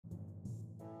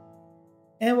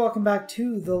And welcome back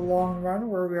to The Long Run,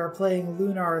 where we are playing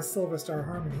Lunar Silver Star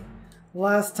Harmony.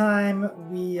 Last time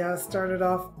we started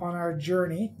off on our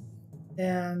journey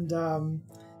and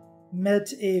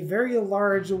met a very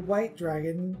large white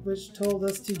dragon, which told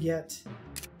us to get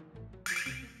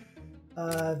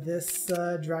this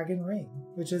dragon ring,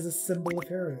 which is a symbol of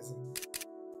heroism.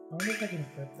 I wonder if I can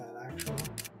equip that, actually.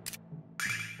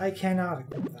 I cannot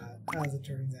equip that, as it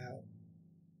turns out.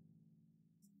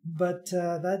 But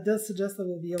that does suggest that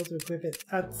we'll be able to equip it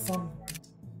at some point.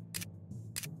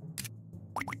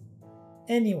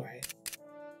 Anyway,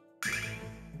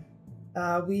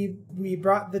 we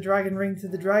brought the dragon ring to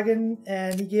the dragon,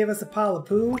 and he gave us a pile of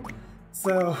poo.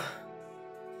 So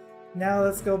now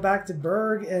let's go back to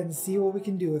Berg and see what we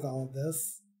can do with all of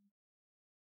this.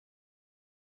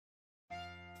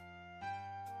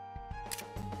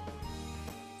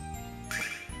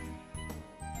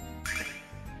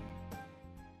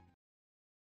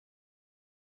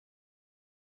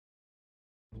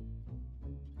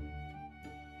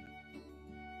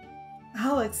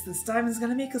 Alex, this diamond's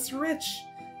gonna make us rich!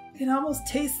 I can almost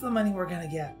taste the money we're gonna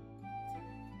get.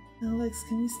 Alex,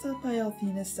 can we stop by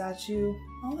Althena's statue?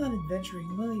 All that adventuring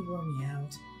really wore me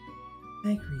out.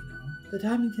 Thank Reno. The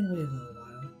diamond can wait a little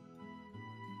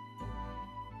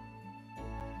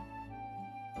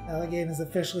while. Allegame is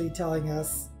officially telling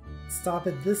us, stop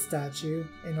at this statue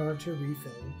in order to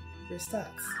refill your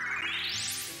stats.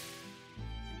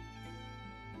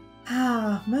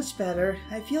 Ah, much better.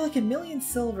 I feel like 1,000,000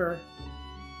 silver.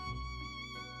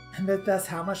 I bet that's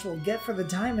how much we'll get for the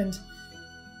diamond.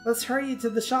 Let's hurry to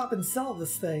the shop and sell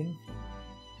this thing.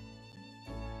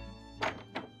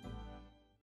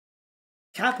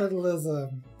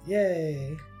 Capitalism!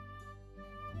 Yay!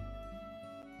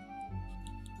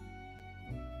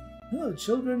 Hello,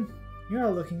 children. You're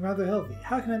all looking rather healthy.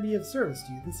 How can I be of service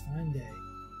to you this fine day?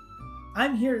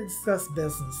 I'm here to discuss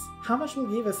business. How much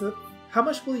will you give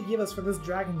us for this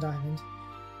dragon diamond?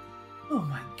 Oh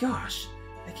my gosh!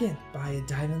 I can't buy a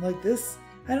diamond like this.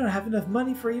 I don't have enough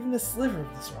money for even a sliver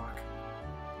of this rock.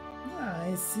 Ah,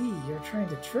 I see. You're trying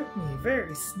to trick me.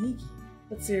 Very sneaky.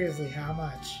 But seriously, how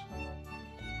much?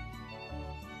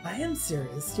 I am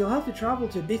serious. You'll have to travel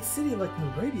to a big city like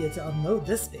Moravia to unload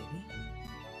this baby.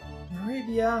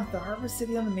 Moravia, the harbor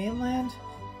city on the mainland?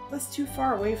 That's too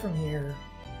far away from here.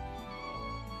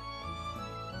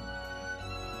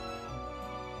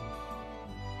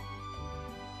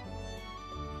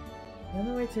 The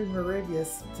only way to Moravia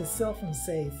is to sell from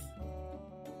safe.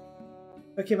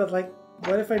 Okay, but like,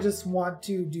 what if I just want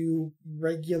to do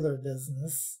regular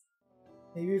business?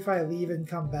 Maybe if I leave and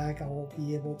come back, I'll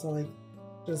be able to like,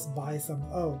 just buy some.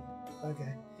 Oh,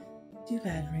 okay. Too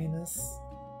bad, Ramus.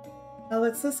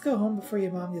 Alex, let's go home before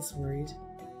your mom gets worried.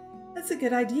 That's a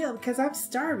good idea, because I'm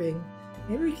starving.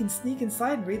 Maybe we can sneak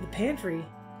inside and raid the pantry.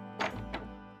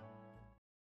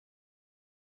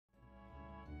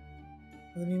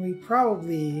 I mean, we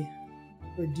probably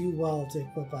would do well to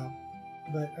equip up,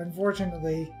 but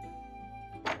unfortunately,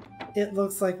 it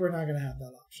looks like we're not going to have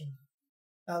that option.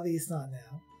 At least not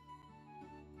now.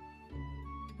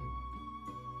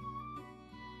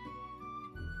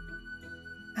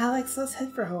 Alex, let's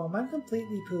head for home. I'm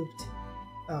completely pooped.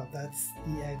 Oh, that's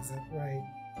the exit, right.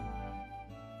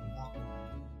 Oh.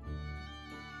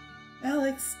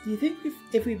 Alex, do you think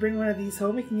if we bring one of these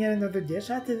home, we can get another dish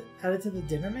added to the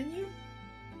dinner menu?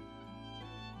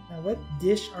 Now, what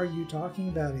dish are you talking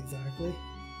about exactly?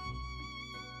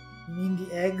 You mean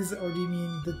the eggs, or do you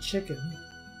mean the chicken?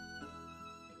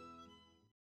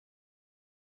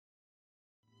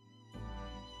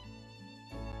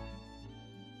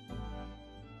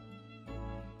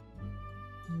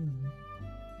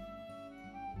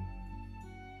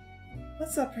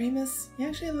 What's up, Remus? You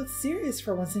actually look serious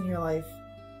for once in your life.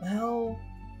 Well...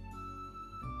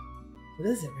 What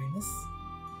is it, Remus?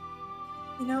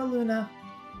 You know, Luna,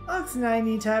 Alex and I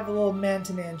need to have a little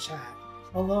man-to-man chat.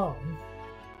 Alone.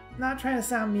 I'm not trying to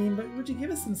sound mean, but would you give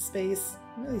us some space?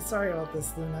 I'm really sorry about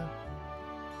this, Luna.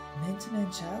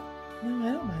 Man-to-man chat? No,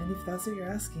 I don't mind if that's what you're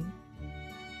asking.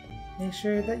 Make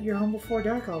sure that you're home before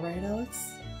dark, alright,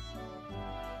 Alex?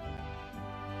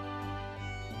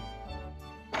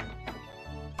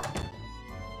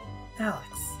 Alex,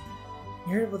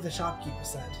 you heard what the shopkeeper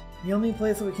said. The only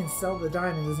place that we can sell the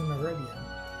diamond is in Moravia.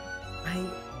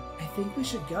 I think we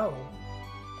should go.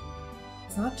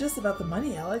 It's not just about the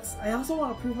money, Alex. I also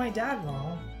want to prove my dad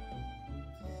wrong.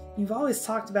 You've always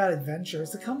talked about adventure,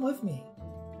 so come with me.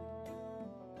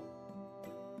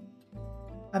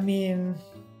 I mean,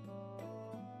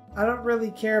 I don't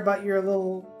really care about your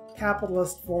little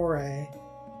capitalist foray.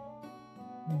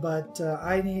 but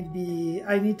I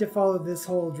need to follow this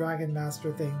whole Dragon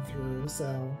Master thing through,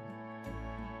 so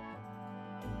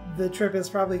the trip is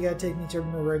probably going to take me to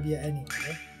Maribia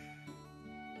anyway.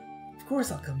 Of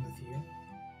course I'll come with you.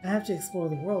 I have to explore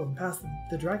the world and pass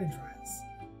the dragon trials.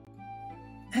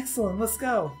 Excellent, let's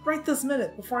go! Right this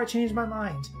minute, before I change my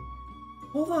mind!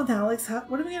 Hold on, Alex,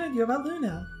 what are we going to do about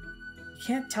Luna? You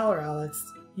can't tell her, Alex.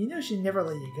 You know she'd never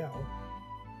let you go.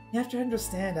 You have to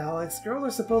understand, Alex, girls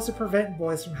are supposed to prevent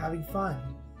boys from having fun.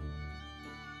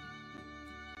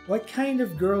 What kind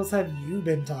of girls have you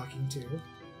been talking to?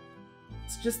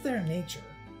 It's just their nature.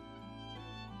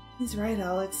 He's right,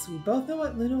 Alex. We both know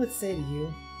what Luna would say to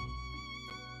you.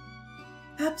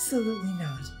 Absolutely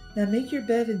not. Now make your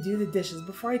bed and do the dishes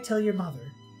before I tell your mother.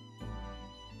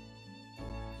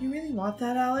 You really want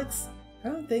that, Alex? I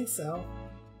don't think so.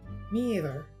 Me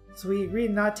either. So we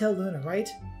agreed not to tell Luna, right?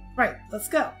 Right, let's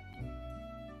go!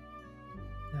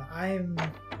 Now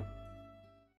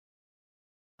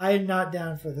I'm not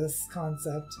down for this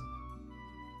concept.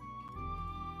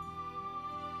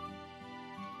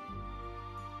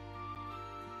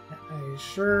 I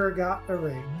sure got a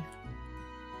ring.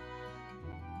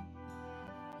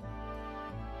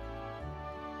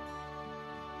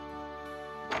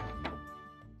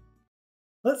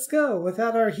 Let's go!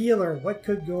 Without our healer, what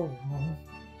could go wrong?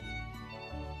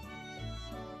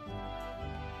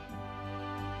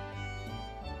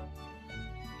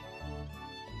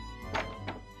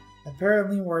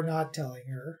 Apparently we're not telling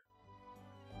her.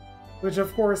 Which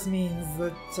of course means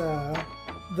that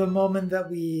the moment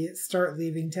that we start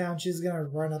leaving town, she's gonna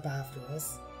run up after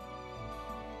us.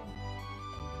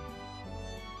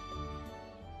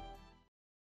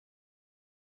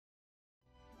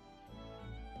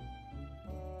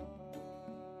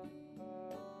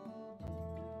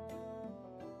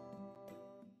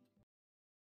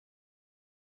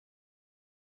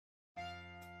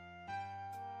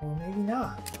 Or maybe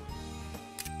not.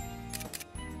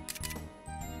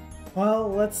 Well,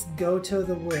 let's go to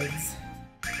the woods.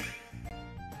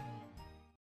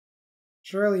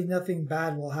 Surely nothing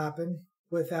bad will happen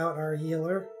without our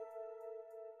healer.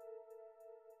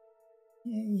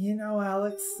 You know,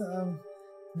 Alex,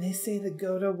 they say the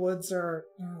Goda woods are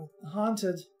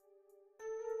haunted.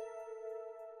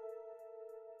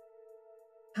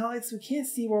 Alex, we can't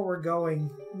see where we're going.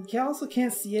 We also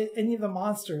can't see any of the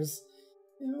monsters.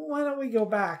 Why don't we go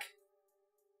back?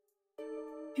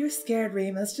 If you're scared,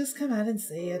 Remus, just come out and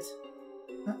say it.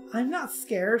 I'm not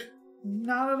scared.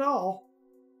 Not at all.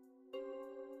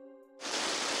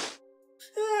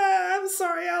 I'm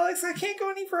sorry, Alex. I can't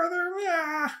go any further.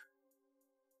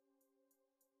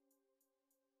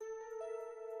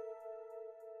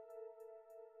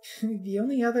 The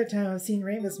only other time I've seen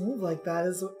Remus move like that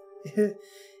is it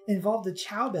involved a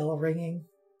chow bell ringing.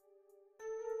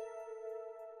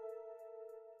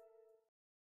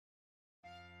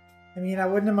 I mean, I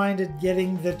wouldn't have minded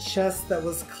getting the chest that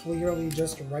was clearly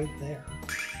just right there.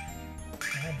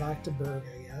 Now back to Berg,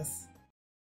 I guess.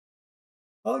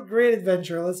 Well, great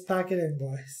adventure. Let's pack it in,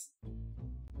 boys.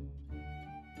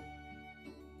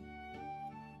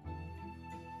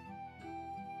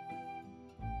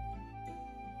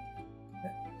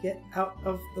 Get out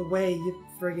of the way, you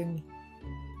friggin'...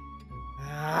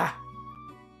 Ah!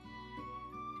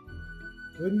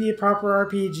 It wouldn't be a proper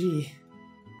RPG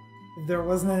if there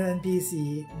wasn't an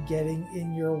NPC getting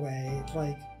in your way,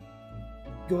 like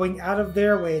going out of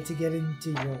their way to get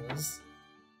into yours.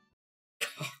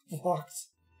 Blocked.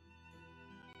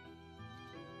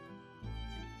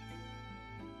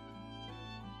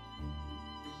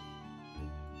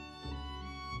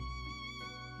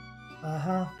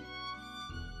 Uh-huh.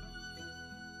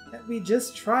 We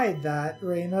just tried that,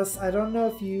 Remus. I don't know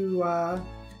if you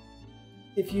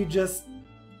just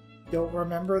don't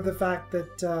remember the fact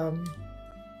that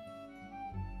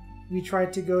we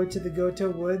tried to go to the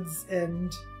Goto Woods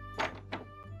and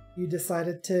you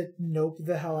decided to nope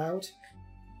the hell out.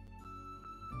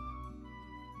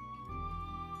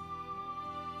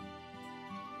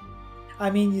 I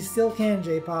mean, you still can,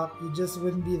 J-Pop. You just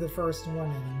wouldn't be the first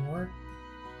one anymore.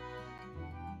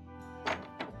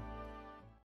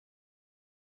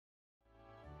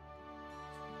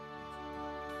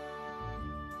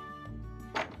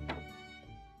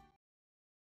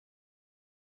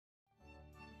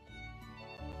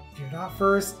 If you're not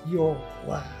first, you're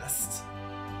last.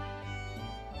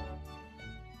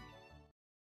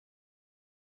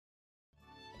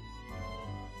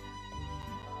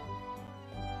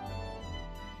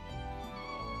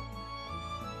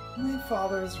 My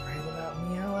father's right about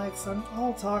me, Alex. I'm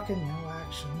all talk and no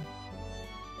action.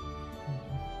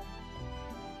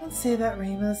 Don't say that,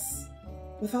 Remus.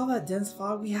 With all that dense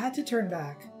fog, we had to turn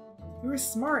back. We were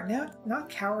smart, not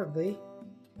cowardly.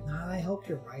 I hope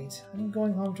you're right. I'm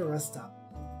going home to rest up.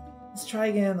 Let's try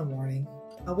again in the morning.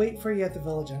 I'll wait for you at the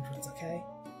village entrance, okay?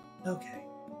 Okay.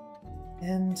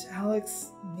 And Alex,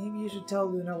 maybe you should tell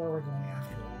Luna where we're going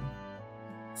after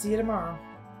all. See you tomorrow.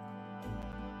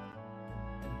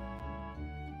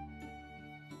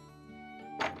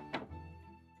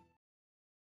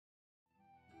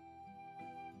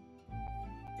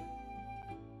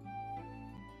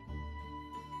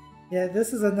 Yeah,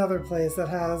 this is another place that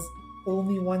has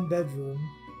only one bedroom,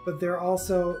 but there are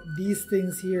also these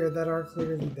things here that are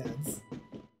clearly beds.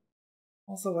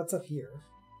 Also, what's up here?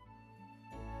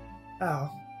 Oh,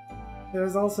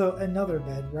 there's also another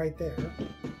bed right there.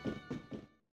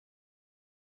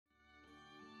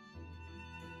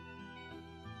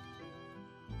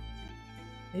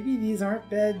 Maybe these aren't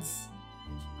beds?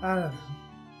 I don't know.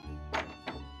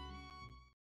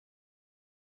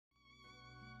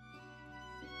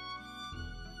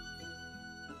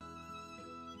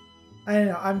 I don't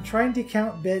know, I'm trying to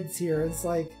count beds here. It's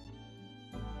like...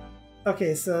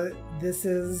 Okay, so this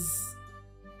is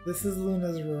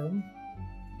Luna's room.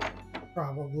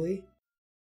 Probably.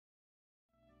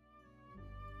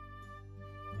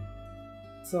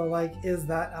 So, like, is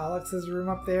that Alex's room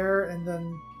up there? And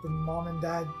then the mom and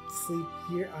dad sleep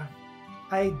here?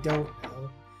 I don't know.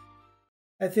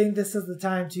 I think this is the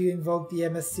time to invoke the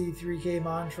MSC 3K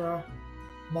mantra,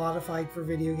 modified for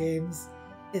video games.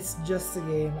 It's just a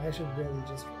game, I should really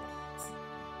just relax.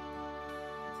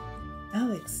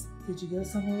 Alex, did you go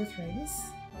somewhere with Ramus?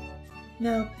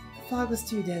 No, the fog was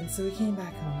too dense, so we came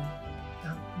back home.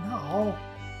 No.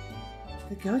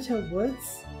 The Goto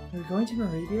Woods? You're going to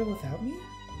Moravia without me?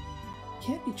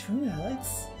 Can't be true,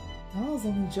 Alex. Nala's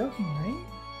only joking, right?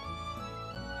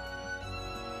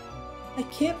 I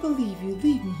can't believe you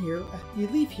leave me here. You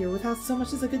leave here without so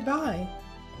much as a goodbye.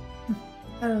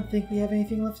 I don't think we have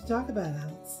anything left to talk about,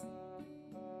 Alex.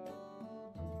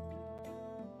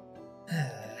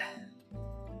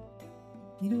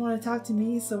 You don't want to talk to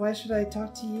me, so why should I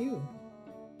talk to you?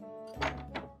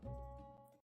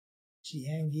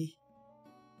 Chiangi.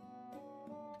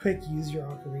 Quick, use your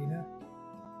ocarina.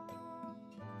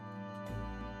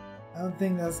 I don't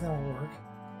think that's gonna work.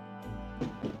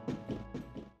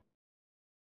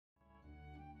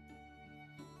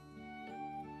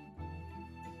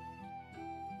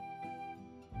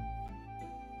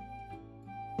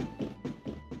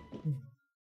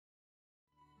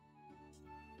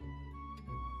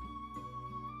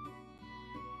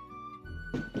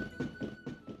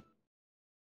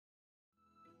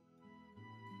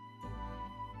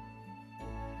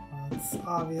 It's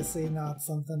obviously not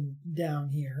something down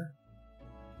here.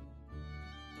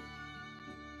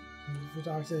 To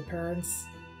talk to the parents.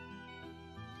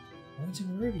 Going to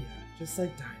Moravia, just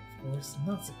like Dine, of course. I'm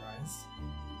not surprised.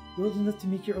 You're old enough to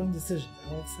make your own decisions,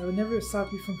 Alex. I would never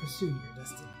stop you from pursuing your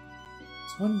destiny.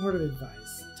 Just one word of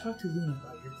advice. Talk to Luna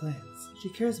about your plans. She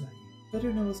cares about you. Let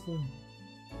her know what's going on.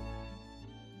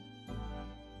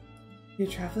 You're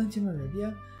traveling to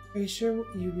Moravia? Are you sure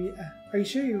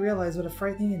you realize what a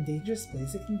frightening and dangerous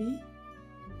place it can be?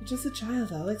 You're just a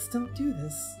child, Alex. Don't do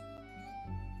this.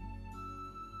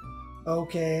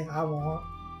 Okay, I won't.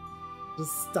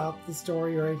 Just stop the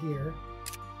story right here.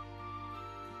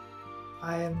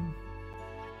 I am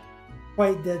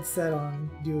quite dead set on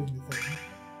doing the thing.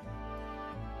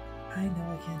 I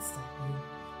know I can't stop you.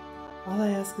 All I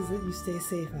ask is that you stay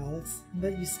safe, Alex, and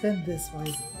that you spend this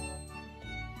wisely.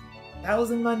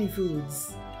 1,000 money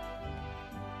foods.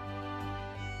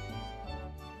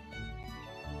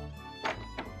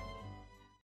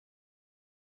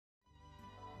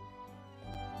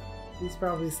 He's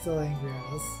probably still angry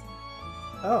at us.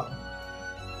 Oh.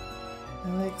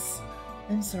 Alex,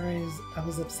 I'm sorry I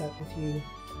was upset with you.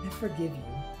 I forgive you.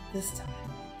 This time.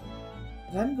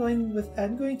 But I'm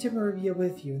going to Moravia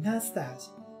with you, and that's that.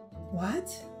 What?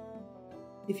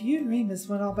 If you and Ramus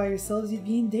went all by yourselves, you'd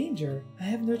be in danger. I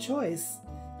have no choice.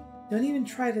 Don't even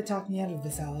try to talk me out of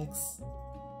this, Alex.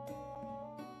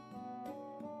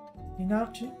 You're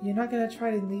not gonna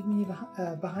try to leave me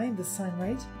behind this time,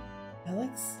 right?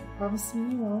 Alex, promise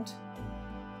me you won't.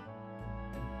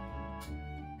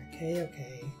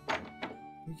 Okay.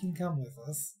 You can come with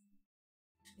us.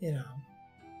 You know,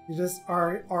 you're just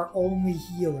our only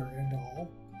healer and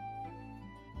all.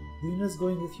 Luna's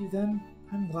going with you then?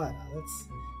 I'm glad, Alex.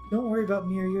 Don't worry about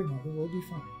me or your mother, we'll be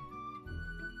fine.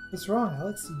 What's wrong,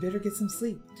 Alex? You better get some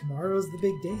sleep. Tomorrow's the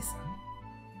big day, son.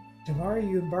 Tomorrow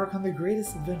you embark on the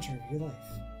greatest adventure of your life.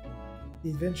 The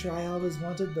adventure I always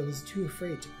wanted but was too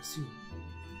afraid to pursue.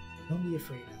 Don't be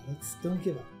afraid, Alex. Don't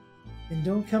give up. And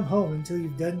don't come home until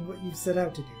you've done what you've set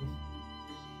out to do.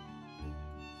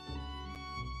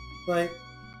 Like,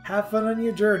 have fun on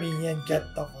your journey and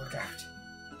get the fuck out.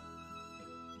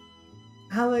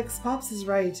 Alex, Pops is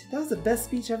right. That was the best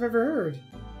speech I've ever heard.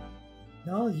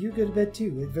 No, you go to bed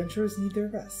too. Adventurers need their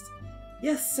rest.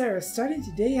 Yes, sir. Starting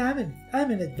today, I'm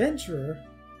an adventurer.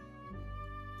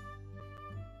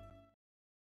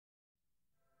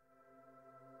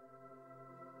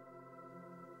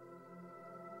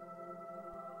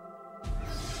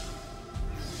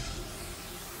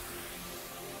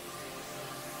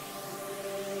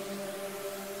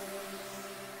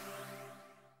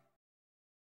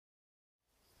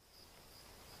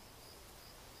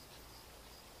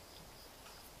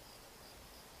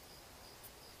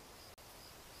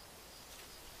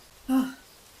 Ah,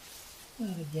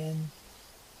 not again.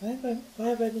 Why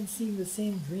have I been seeing the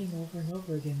same dream over and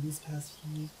over again these past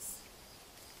few weeks?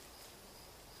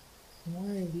 The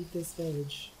more I leave this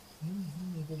village, the only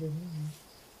home I've ever known.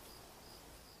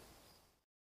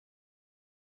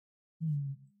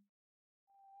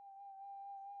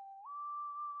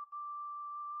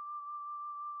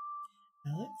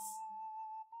 Alex?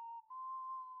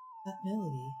 That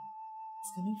melody.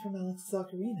 It's coming from Alex's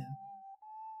ocarina.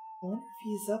 I wonder if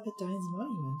he's up at Dine's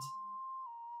monument.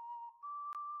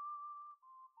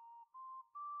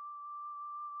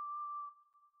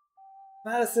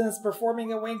 Madison is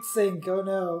performing a wink sync. Oh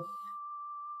no.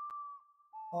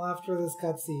 Well, after this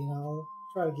cutscene, I'll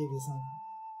try to give you something.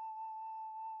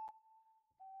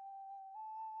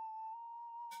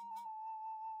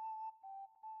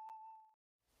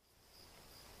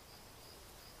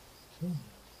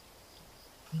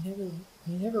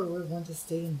 You never would want to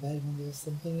stay in bed when there's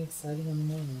something exciting on the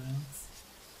morning rounds.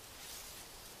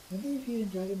 I wonder if you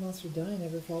and Dragon Master Dine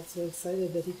ever felt so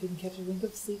excited that he couldn't catch a wink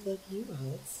of sleep like you,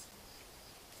 Alex.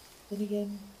 Then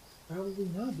again, probably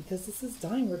not, because this is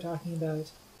Dine we're talking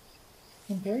about.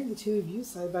 Comparing the two of you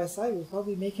side by side would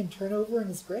probably make him turn over in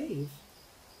his grave.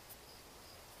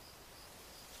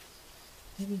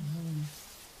 Maybe not.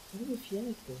 Why do we feel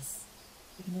like this?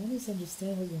 I can always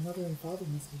understand what your mother and father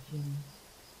must be feeling.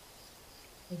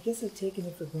 I guess I've taken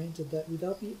it for granted that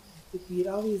we'd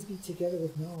always be together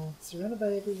with Noel, surrounded by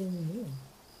everyone we knew.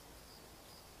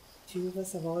 The two of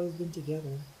us have always been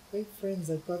together, great friends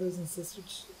like brothers and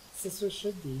sisters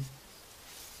should be.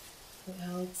 But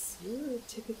Alex, you're a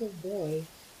typical boy.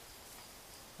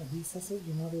 At least that's what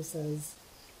your mother says.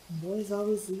 And boys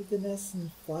always leave the nest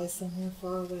and fly somewhere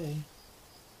far away.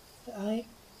 But I'm...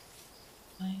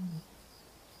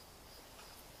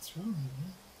 What's wrong with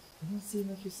you? You don't seem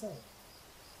like yourself.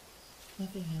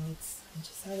 Nothing, Alex. I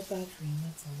just had a bad dream,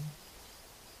 that's all.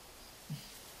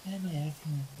 Why am I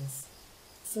acting like this?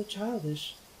 It's so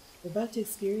childish. We're about to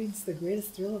experience the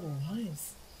greatest thrill of our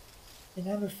lives. And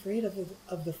I'm afraid of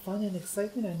the fun and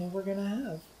excitement I know we're gonna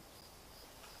have.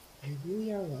 Are you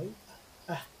really alright?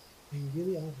 Are you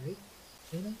really alright,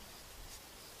 Luna?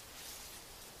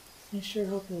 I sure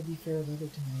hope it'll be fair weather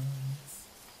tomorrow, Alex.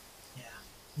 Yeah,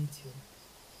 me too.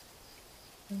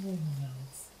 I'm going home,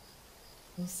 Alex.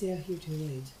 Don't stay out here too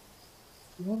late.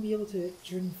 You won't be able to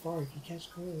journey far if you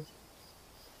catch cold.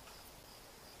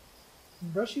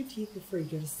 And brush your teeth before you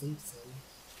go to sleep, silly.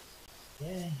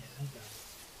 Yeah, I got it.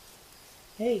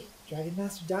 Hey, Dragon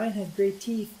Master Dine had great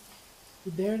teeth.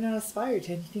 You better not aspire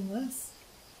to anything less.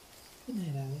 Good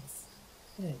night, Alex.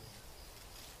 Good night.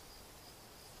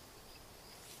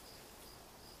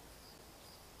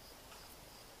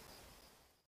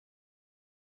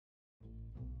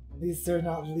 At least they're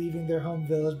not leaving their home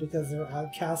village because they're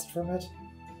outcast from it.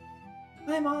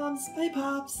 Bye, Moms. Bye,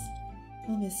 Pops.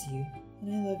 I'll miss you,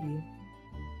 and I love you.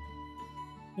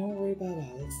 Don't worry about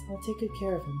Alex. I'll take good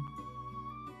care of him.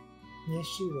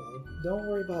 Yes, you will. Don't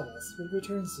worry about us. We'll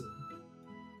return soon.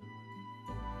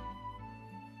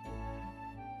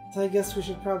 So I guess we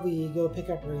should probably go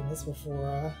pick up Remus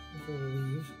before we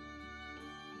leave.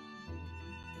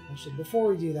 Actually, before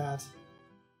we do that,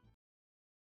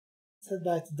 let's head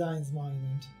back to Dine's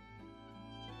monument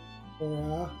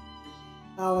for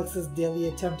Alex's daily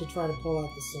attempt to try to pull out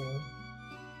the sword.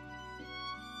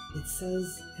 It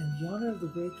says, "In the honor of the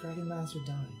great Dragon Master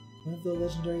Dine, one of the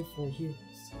legendary 4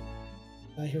 heroes.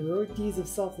 Thy heroic deeds of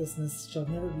selflessness shall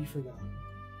never be forgotten.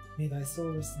 May thy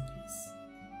soul rest in peace."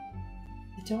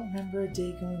 I don't remember a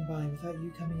day going by without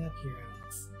you coming up here,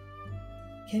 Alex.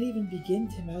 Can't even begin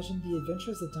to imagine the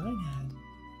adventures that Dine had.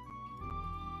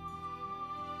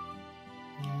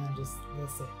 And just the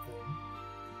same thing.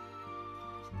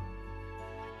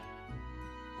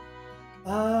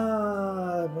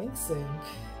 Wink sync.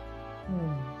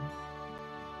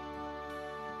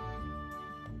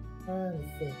 Trying to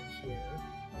think here.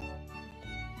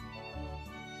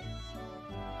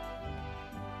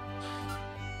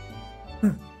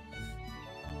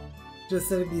 Just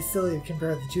said it'd be silly to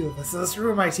compare the two of us, so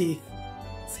screw my teeth.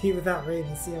 See without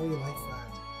Raven, see how he likes that.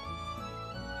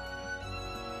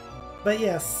 But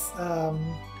yes,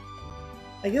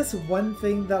 I guess one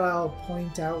thing that I'll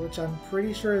point out, which I'm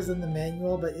pretty sure is in the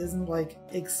manual but isn't like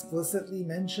explicitly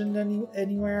mentioned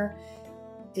anywhere,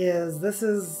 is this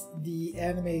is the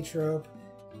anime trope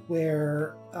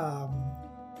where,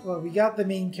 well, we got the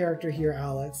main character here,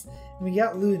 Alex, and we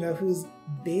got Luna, who's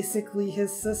basically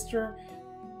his sister,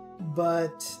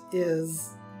 but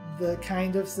is the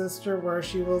kind of sister where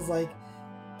she was like,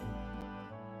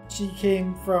 she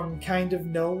came from kind of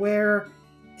nowhere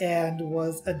and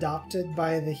was adopted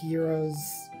by the hero's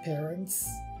parents.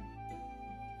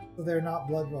 So they're not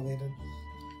blood related.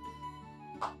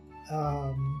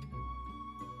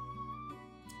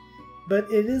 But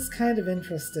it is kind of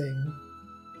interesting.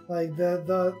 Like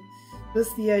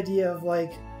just the idea of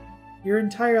like your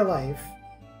entire life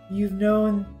you've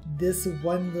known this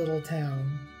one little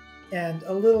town and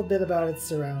a little bit about its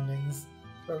surroundings,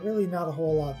 but really not a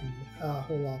whole lot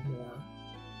more.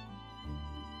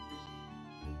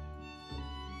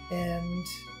 And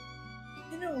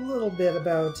you know a little bit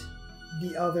about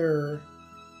the other,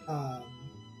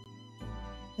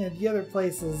 the other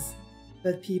places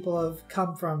that people have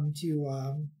come from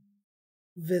to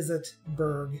visit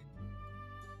Berg.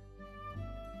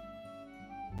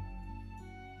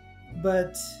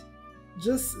 But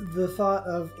just the thought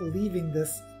of leaving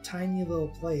this tiny little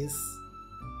place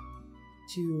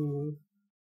to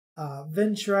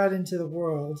venture out into the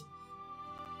world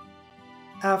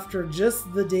after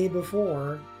just the day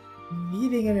before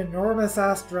meeting an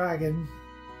enormous-ass dragon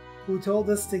who told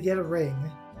us to get a ring.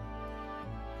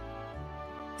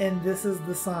 And this is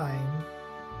the sign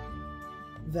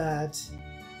that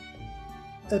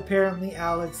apparently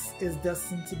Alex is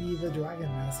destined to be the Dragon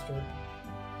Master.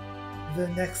 The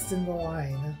next in the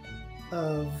line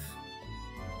of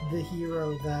the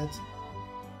hero that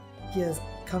he has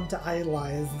come to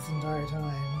idolize this entire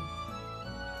time.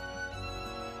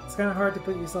 It's kind of hard to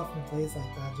put yourself in a place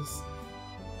like that, just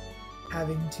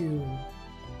having to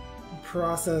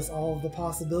process all of the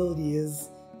possibilities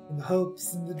and the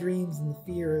hopes and the dreams and the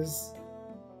fears.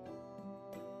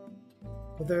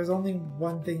 But there's only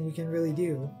one thing we can really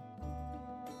do,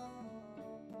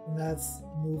 and that's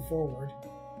move forward.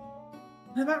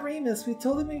 What about Remus? We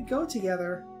told him we'd go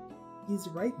together. He's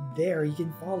right there. He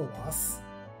can follow us.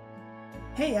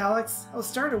 Hey, Alex. I was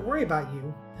starting to worry about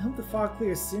you. I hope the fog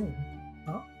clears soon.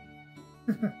 Huh?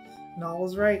 Nall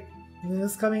was right.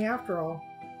 Luna's coming after all.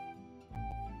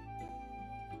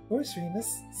 Of course,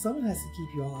 Remus. Someone has to keep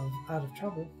you all out of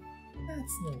trouble.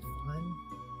 That's no fun.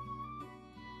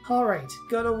 Alright,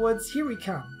 go to Woods. Here we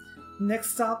come.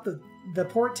 Next stop, the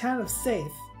port town of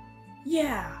Safe.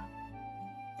 Yeah!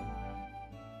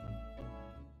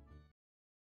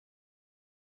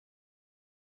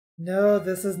 No,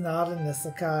 this is not an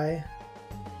isekai.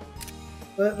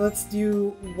 Let's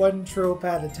do one trope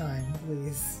at a time,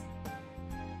 please.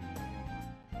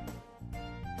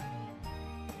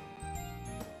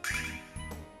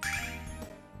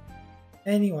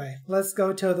 Anyway, let's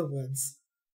go to the woods.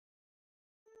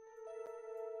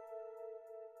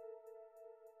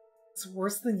 It's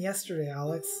worse than yesterday,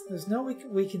 Alex. There's no way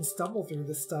we can stumble through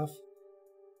this stuff.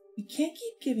 We can't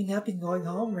keep giving up and going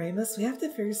home, Remus. We have to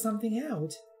figure something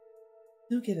out.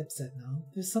 Don't get upset now.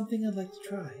 There's something I'd like to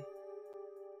try.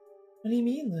 What do you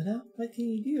mean, Luna? What can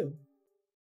you do?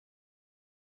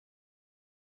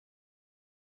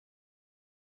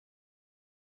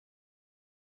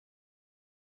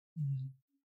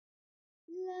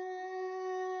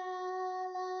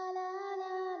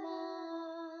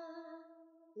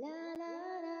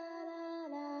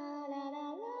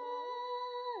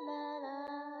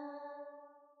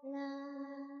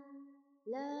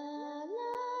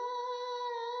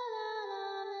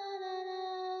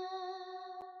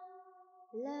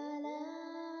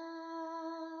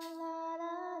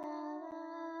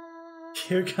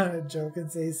 You're kind of joking,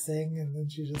 say sing, and then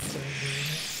she just started doing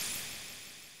it.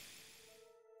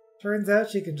 Turns out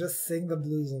she can just sing the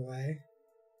blues away.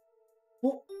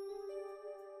 Whoa.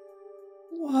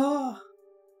 Whoa.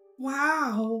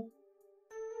 Wow.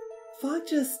 Fog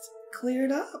just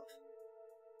cleared up.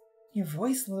 Your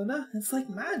voice, Luna, it's like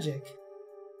magic.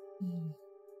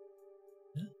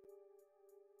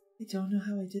 I don't know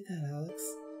how I did that, Alex.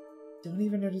 Don't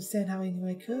even understand how I knew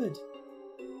I could.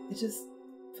 I just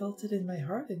felt it in my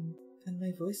heart and then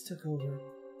my voice took over.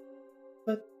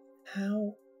 But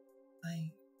how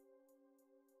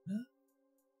Huh?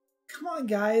 Come on,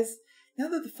 guys. Now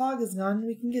that the fog is gone,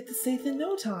 we can get to Safe in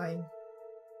no time.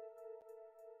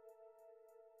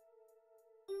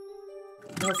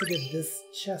 can also get this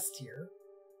chest here.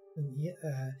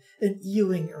 An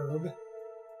healing herb.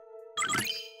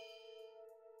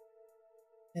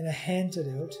 And a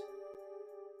antidote.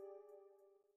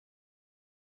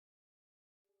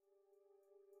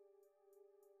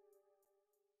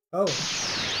 Oh.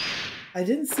 I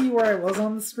didn't see where I was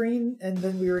on the screen, and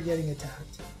then we were getting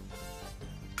attacked.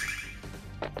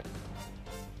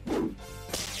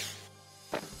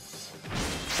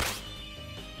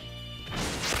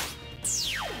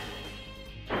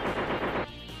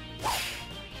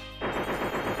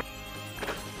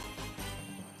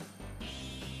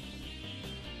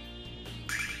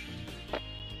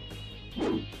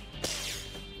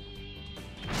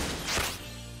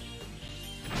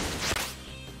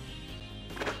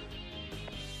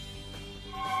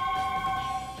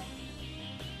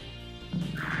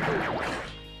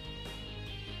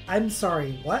 I'm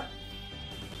sorry, what?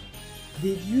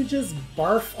 Did you just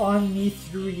barf on me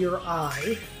through your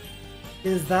eye?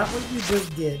 Is that what you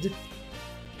just did?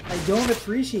 I don't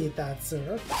appreciate that,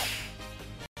 sir.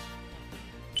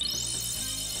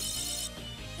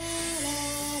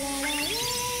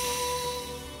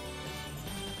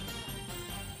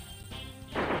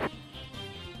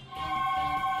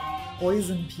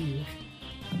 Poison puke.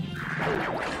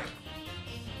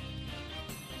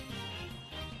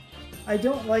 I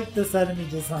don't like this enemy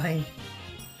design.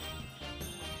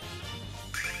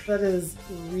 That is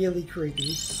really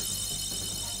creepy.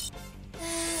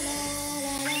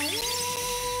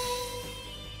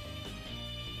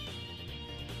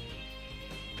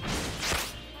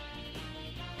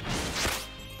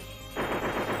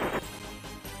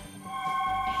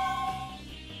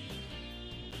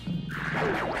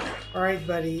 Alright,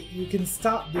 buddy, you can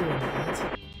stop doing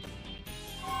that.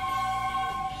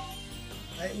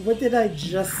 What did I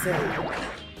just say?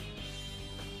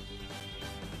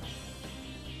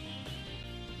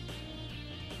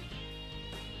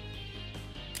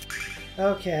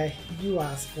 Okay, you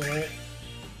asked for it.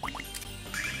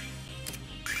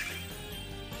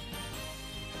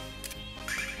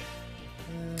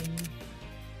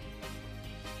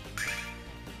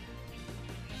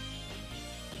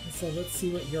 So let's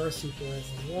see what your super is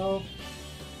as well.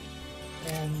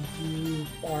 And you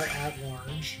are at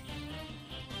large.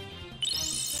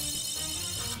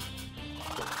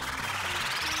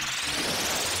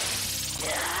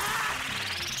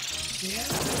 Yeah.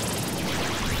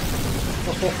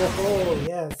 Oh,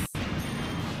 yes.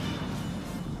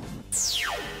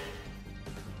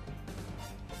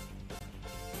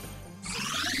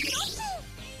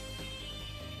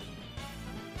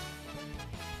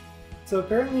 So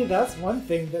apparently that's one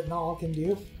thing that Null can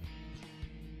do.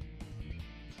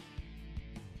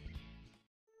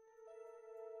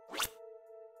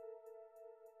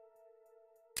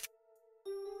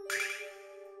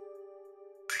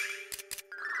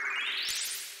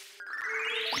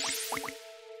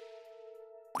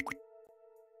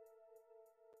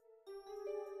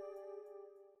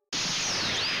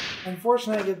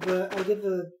 Unfortunately, I get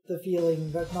the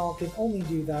feeling that Null can only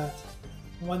do that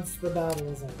once the battle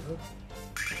is over.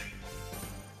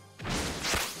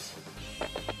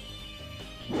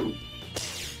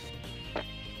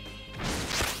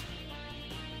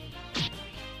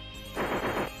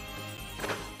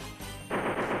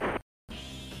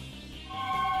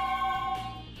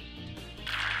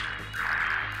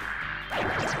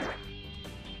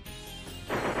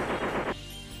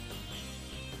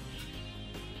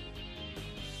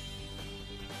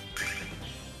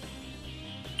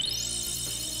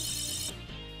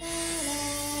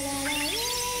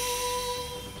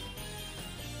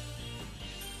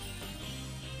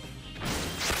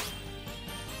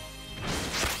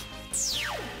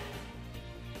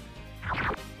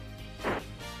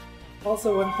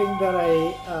 Also, one thing that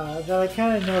I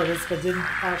kind of noticed but didn't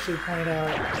actually point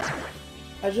out,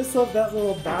 I just love that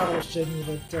little battle shimmy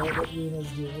that Luna's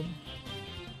doing.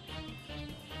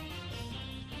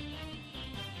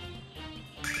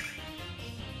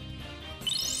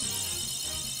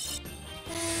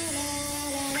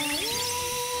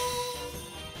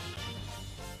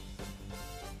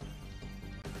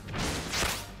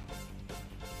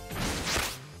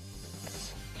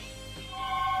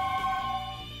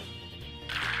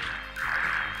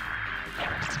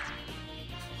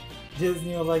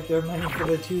 Disney will like their money for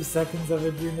the 2 seconds of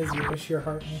Adruna's You Wish Your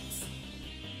Heart mix.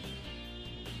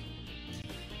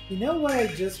 You know what I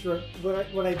just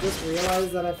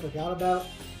realized that I forgot about?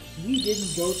 We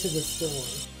didn't go to the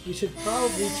store. We should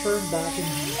probably turn back and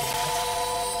do that.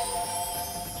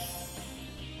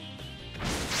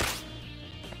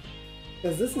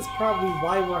 Because this is probably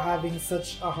why we're having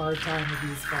such a hard time with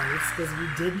these fights, because we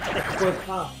didn't equip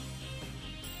up.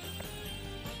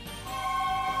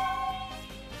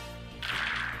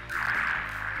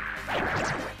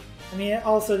 I mean, it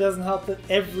also doesn't help that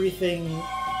everything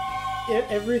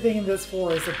in this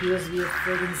forest appears to be a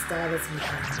friggin' status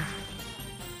machine.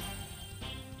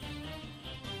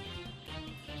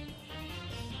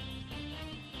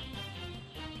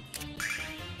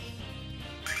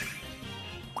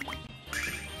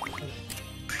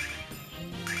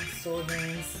 Sword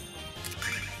hands.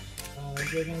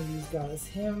 We're gonna use Goddess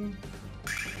Him.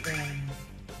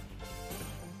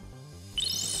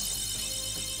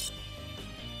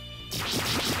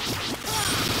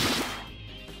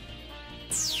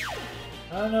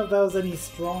 I don't know if that was any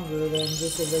stronger than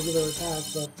just a regular attack,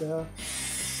 but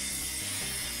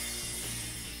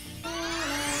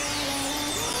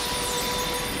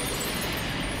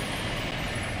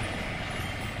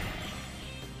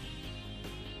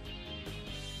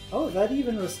oh, that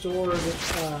even restored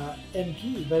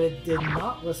MP, but it did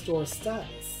not restore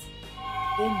status.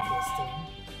 Interesting.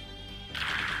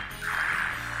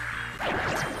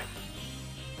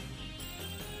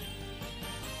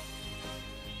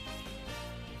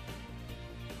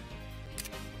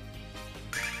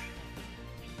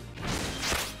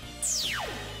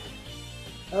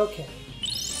 Okay.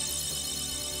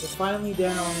 We're finally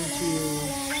down to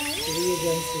 3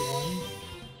 against 1.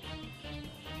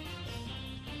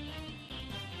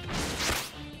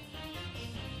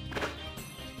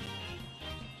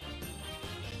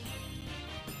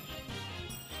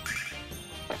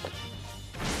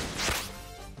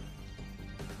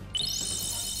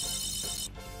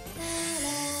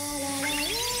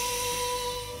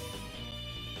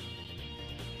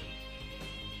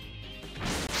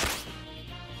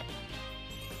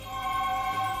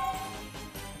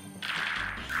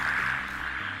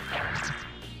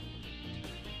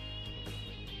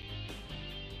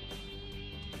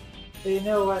 But you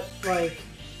know what, like,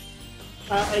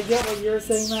 I get what you're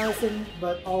saying, Madison,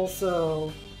 but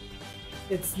also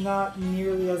it's not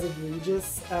nearly as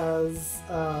egregious as,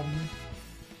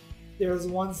 there's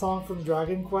one song from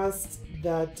Dragon Quest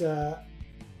that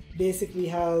basically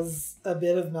has a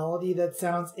bit of melody that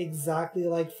sounds exactly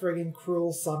like friggin'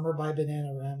 Cruel Summer by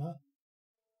Bananarama.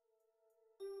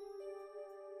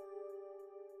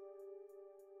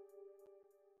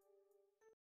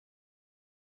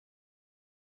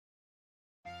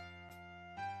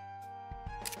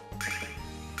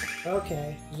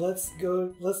 Okay, let's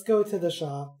go to the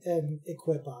shop and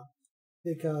equip up,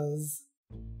 because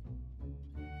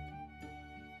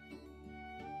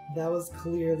that was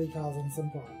clearly causing some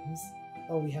problems.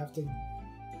 Oh, we have to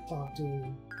talk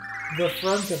to the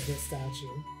front of the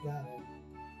statue. Got it.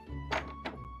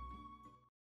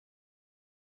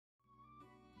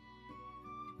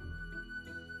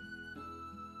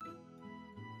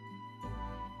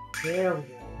 There we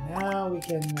go. Now we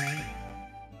can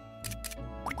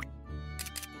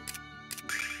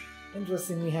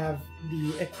interesting, we have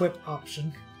the equip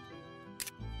option.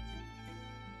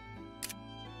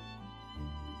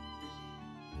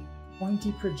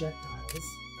 Pointy projectiles.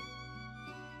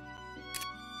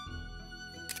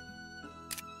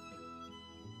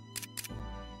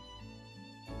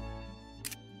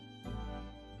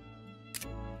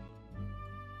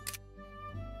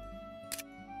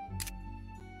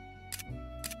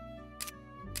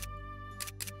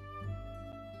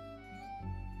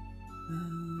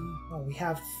 Oh, we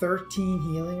have 13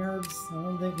 healing herbs. I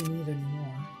don't think we need any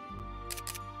more.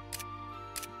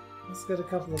 Let's get a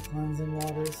couple of cleansing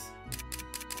waters.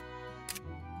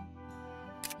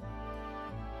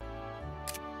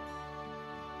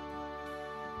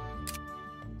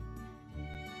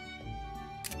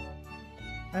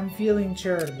 I'm feeling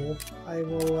charitable. I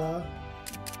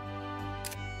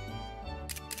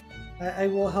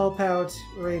will help out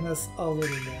Ramus a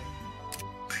little bit.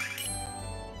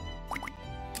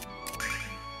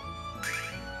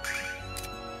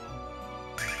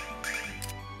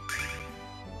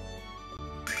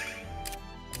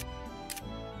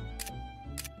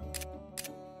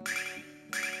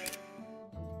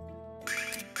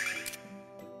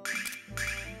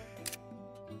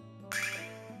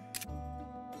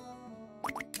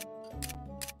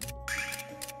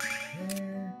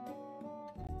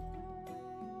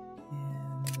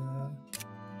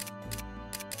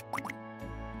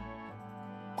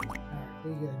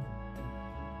 Pretty good.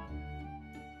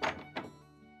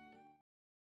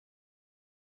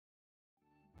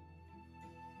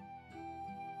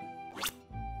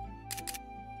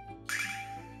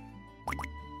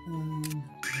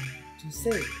 To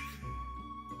save.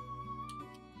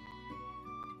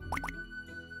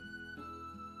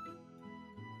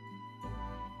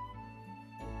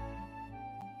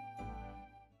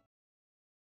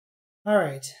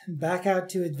 Alright, back out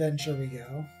to adventure we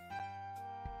go.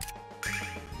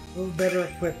 A little better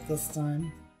equipped this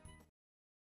time.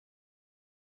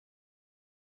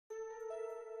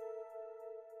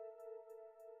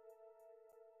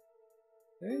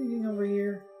 Is there anything over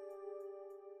here?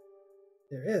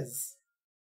 There is.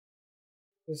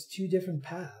 There's two different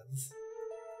paths.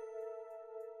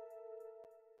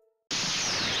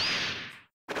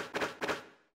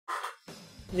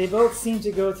 They both seem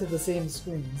to go to the same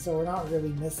screen, so we're not really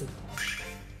missing much.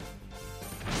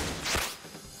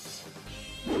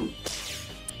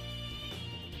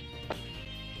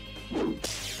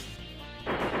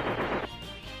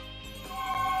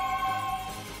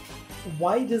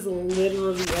 White is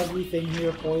literally everything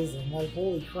here poison. Like,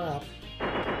 holy crap.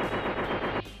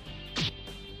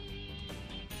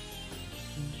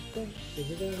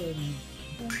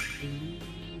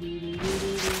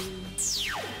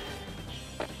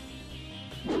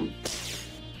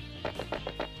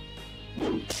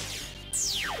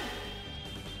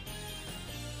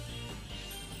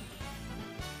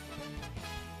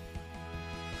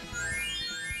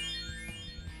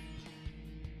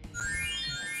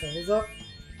 Levels up.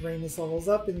 Ramus levels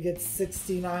up and gets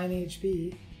 69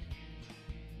 HP.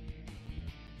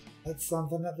 That's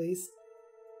something at least.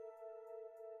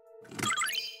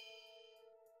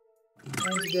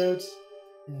 Antidote.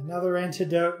 And another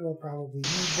antidote. We'll probably need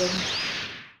them.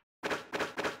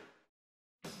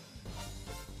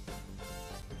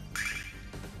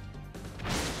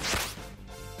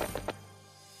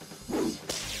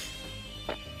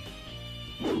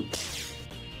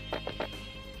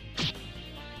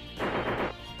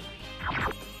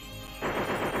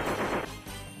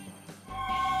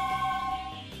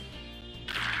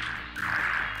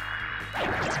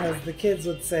 As the kids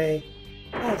would say,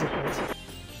 adequate.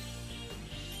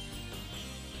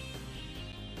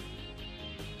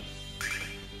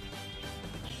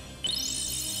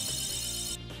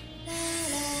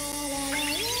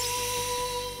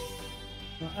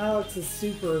 Now, Alex's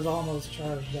super is almost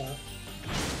charged up.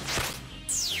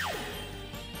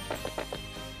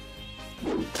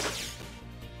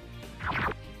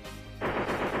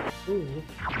 Ooh.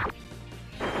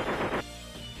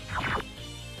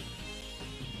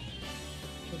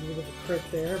 A bit of a crit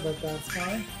there, but that's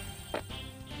fine.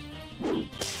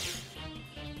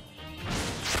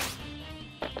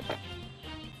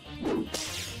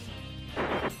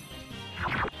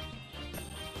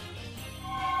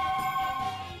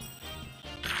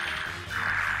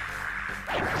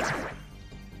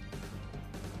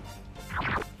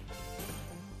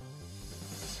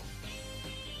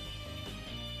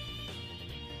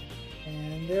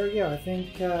 And there we go. I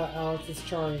think Alex is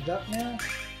charged up now.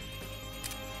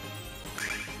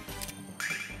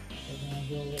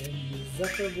 We're going to use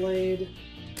Zephyr Blade.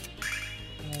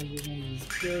 You're going to use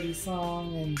Purity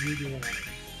Song and GDI.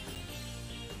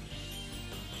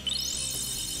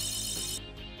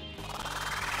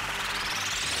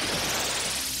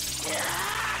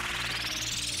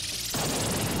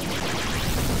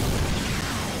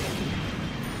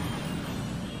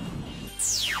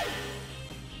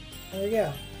 There we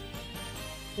go.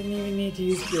 Didn't even need to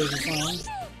use Purity Song.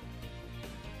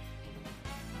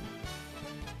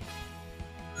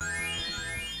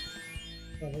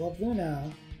 Level up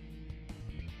Lunar.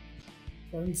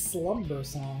 Learn Slumber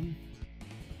Song.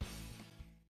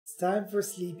 It's time for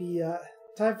sleepy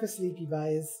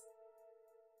buys.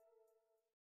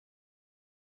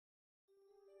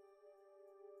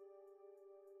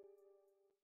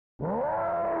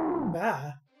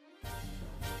 Bah.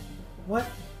 What?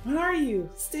 What are you?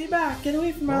 Stay back! Get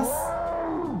away from us!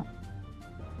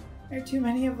 There are too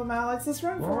many of them, Alex. Let's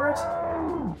run for it!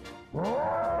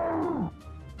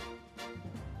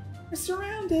 We're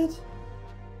surrounded!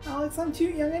 Alex, I'm too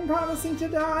young and promising to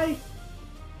die!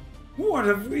 What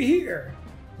have we here?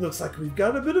 Looks like we've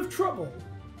got a bit of trouble.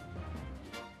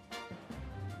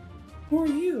 Who are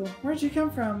you? Where'd you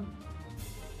come from?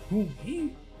 Who,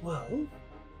 me? Well...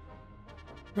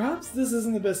 Perhaps this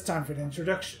isn't the best time for an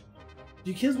introduction. Do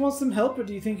you kids want some help, or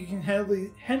do you think you can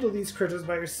handle these critters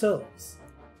by yourselves?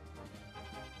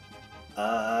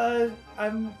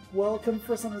 I'm welcome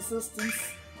for some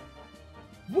assistance.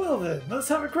 Well then, let's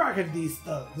have a crack at these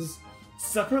thugs.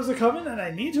 Suppers are coming and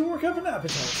I need to work up an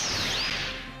appetite.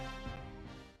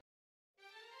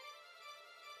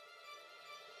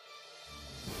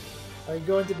 Are you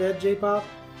going to bed, J-Pop?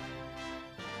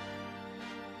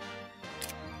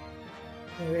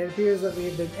 Anyway, it appears that we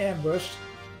have been ambushed.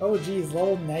 Oh geez,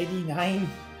 level 99.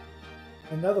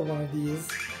 Another one of these.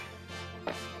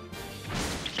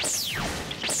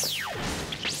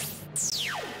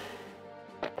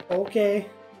 Okay.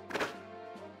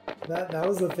 That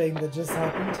was the thing that just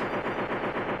happened.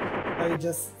 Oh, you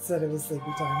just said it was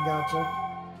sleepy time, gotcha.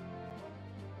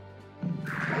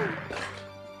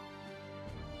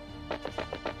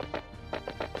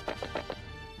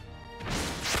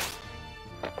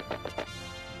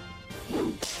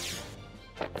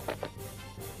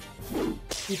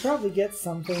 You probably get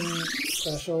something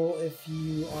special if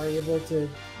you are able to,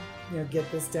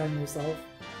 get this down yourself.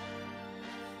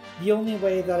 The only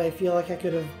way that I feel like I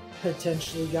could have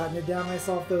potentially gotten it down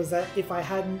myself, though, is that if I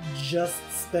hadn't just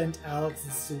spent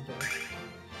Alex's super.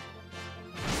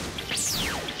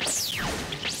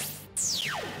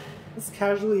 Just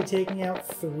casually taking out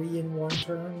 3 in one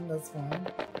turn, that's fine.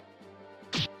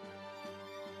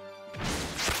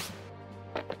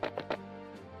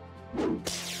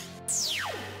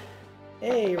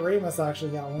 Hey, Ramus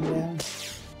actually got one down.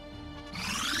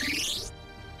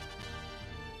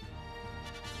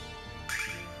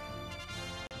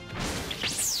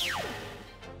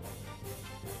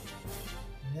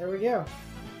 And there we go.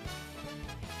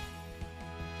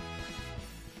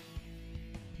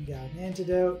 We got an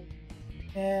antidote,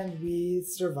 and we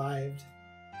survived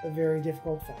a very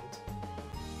difficult fight.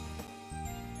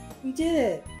 We did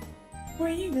it! Who are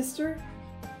you, mister?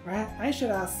 Or I should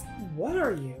ask, what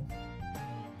are you?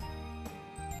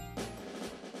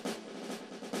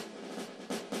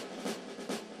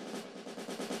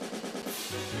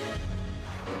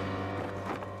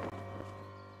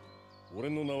俺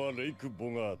の名はレイク・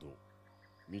ボガード。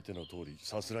見ての通り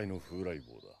さすらいの風来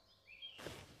坊だ。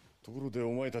ところで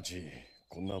お前たち、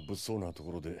こんな物騒なと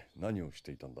ころで何をし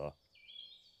ていたんだ？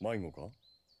迷子か？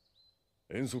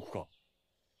遠足か？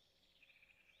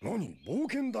何？冒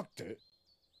険だって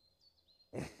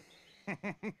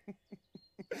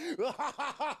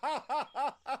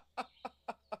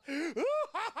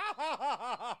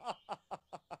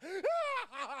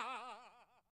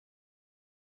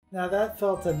？Now that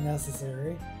felt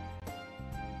unnecessary.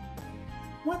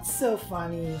 What's so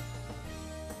funny?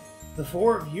 The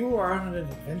 4 of you are on an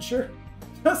adventure?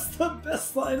 That's the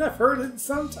best line I've heard in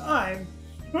some time.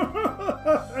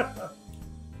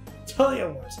 Tell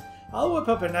you what, I'll whip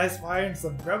up a nice fire and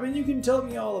some grub and you can tell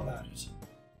me all about it.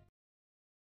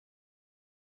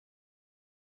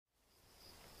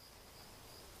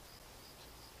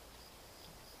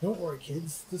 Don't worry,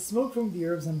 kids. The smoke from the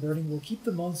herbs I'm burning will keep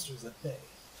the monsters at bay.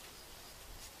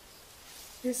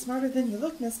 You're smarter than you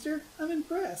look, mister. I'm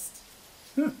impressed.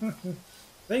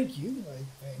 Thank you,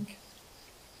 I think.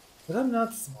 But I'm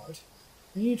not smart.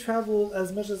 When you travel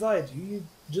as much as I do, you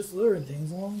just learn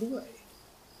things along the way.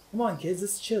 Come on, kids,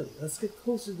 it's chilly. Let's get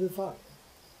closer to the fire.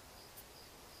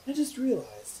 I just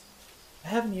realized. I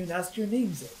haven't even asked your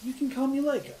names yet. You can call me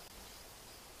Leica.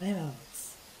 I'm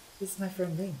Alex. This is my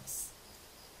friend Ramus.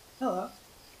 Hello.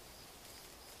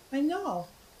 I'm Null.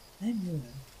 I'm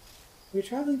Lunar. We're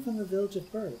traveling from the village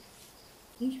of Bird.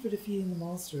 Thank you for defeating the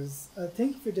monsters.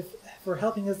 Thank you for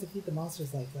helping us defeat the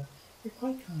monsters, Leica. You're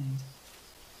quite kind.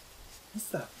 What's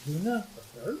that, Luna or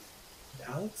Bird? And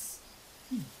Alex?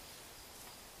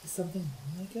 Is something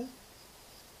wrong, Leica?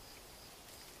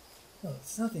 No,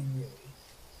 it's nothing really.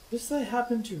 Just I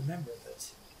happen to remember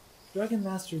that Dragon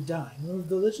Master Dine, one of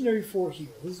the legendary 4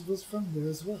 heroes, was from here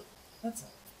as well. That's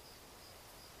all.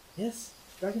 Yes,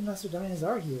 Dragon Master Dine is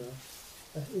our hero.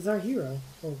 Well, he's my hero.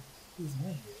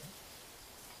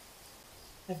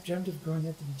 I've dreamt of growing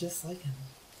up to be just like him.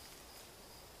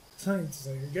 So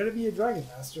you're gonna be a Dragon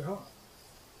Master, huh?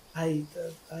 I'd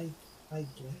like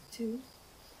to.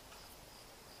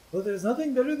 Well, there's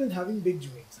nothing better than having big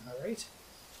dreams, am I right?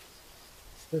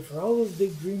 But for all those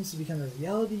big dreams to become a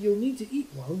reality, you'll need to eat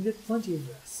well and get plenty of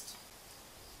rest.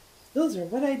 Those are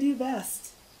what I do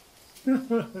best.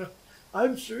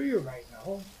 I'm sure you're right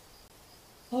now.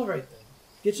 Alright then,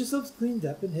 get yourselves cleaned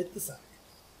up and hit the sack.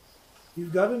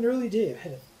 You've got an early day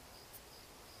ahead of you.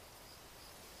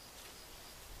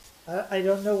 I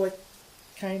don't know what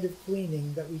kind of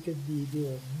cleaning that we could be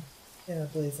doing in a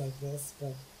place like this,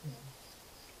 but, you know.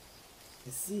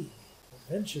 I see.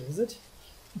 Adventure, is it?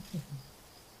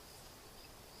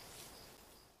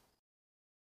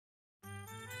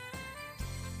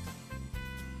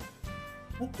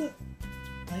 What the?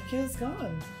 Micah is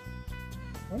gone.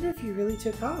 Wonder if he really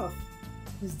took off.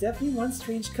 He was definitely one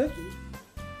strange cookie.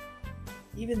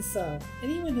 Even so,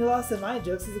 anyone who laughs at my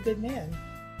jokes is a good man.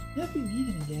 Now if we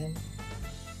meet him again,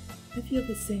 I feel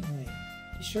the same way.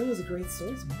 He sure was a great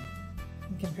swordsman.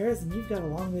 In comparison, you've got a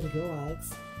long way to go,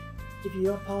 Alex. If you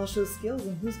don't polish those skills,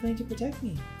 then who's going to protect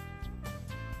me?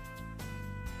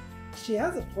 She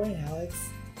has a point, Alex.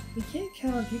 We can't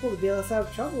count on people to bail us out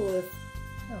of trouble if...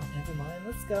 Oh, never mind,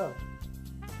 let's go.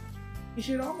 We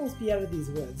should almost be out of these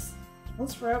woods.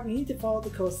 Once we're out, we need to follow the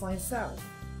coastline south.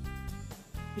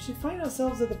 We should find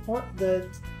ourselves at the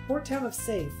port town of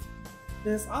Safe. It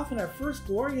is often our first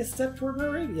glorious step toward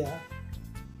Moravia.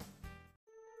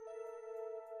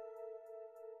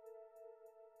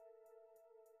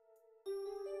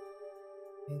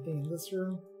 Anything in this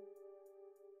room?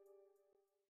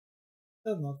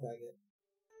 Doesn't look like it.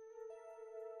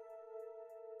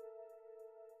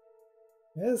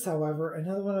 There is, however,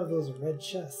 another one of those red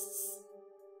chests.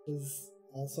 Is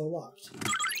also locked.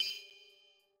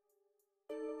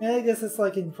 And I guess it's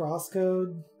like in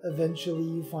Crosscode, eventually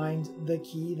you find the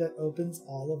key that opens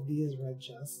all of these red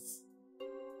chests.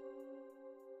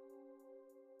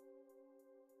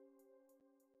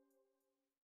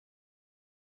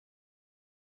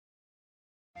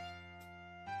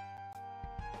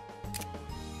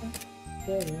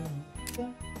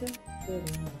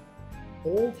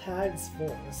 Old Hag's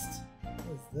Forest. What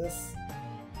is this?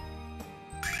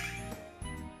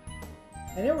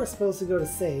 I know we're supposed to go to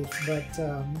safe, but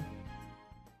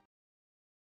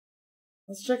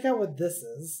let's check out what this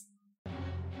is.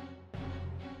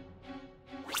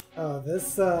 Oh,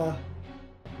 this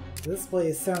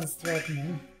place sounds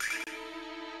threatening.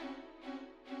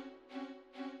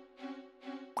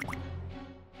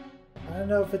 I don't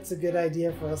know if it's a good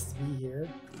idea for us to be here.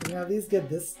 You know, these get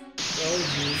this.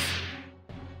 Oh, geez.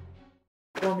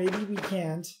 Or maybe we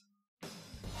can't.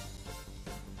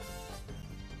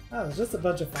 Oh, it's just a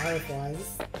bunch of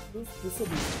fireflies. This will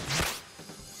be fun.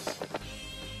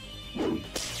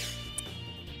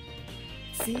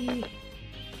 See?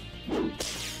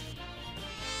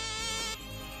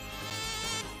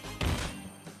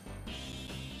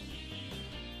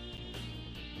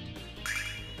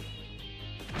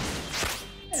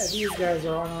 Yeah, these guys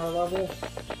are on our level.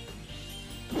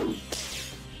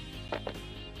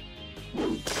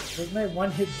 There's my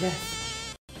one-hit death.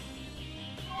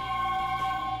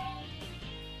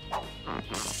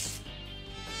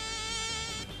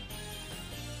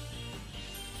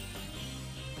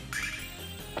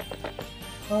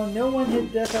 Oh, no one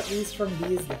hit death at least from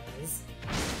these guys.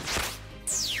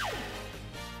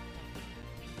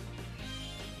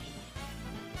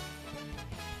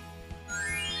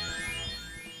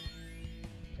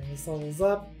 And this levels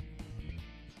up.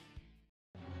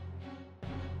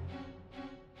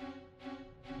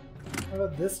 How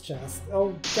about this chest?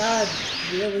 Oh god,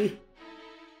 really?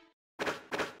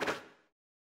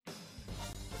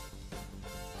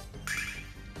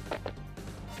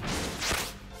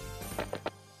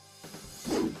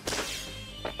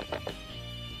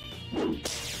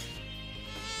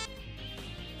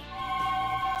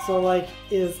 So, like,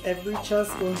 is every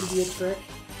chest going to be a trick?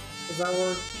 Is that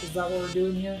what we're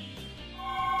doing here?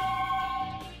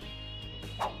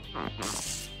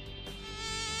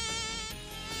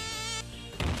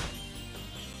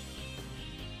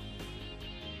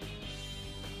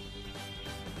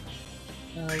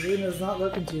 Luna's not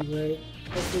looking too great.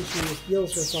 Hopefully she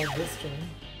heals herself this turn.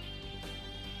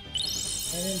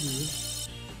 And indeed.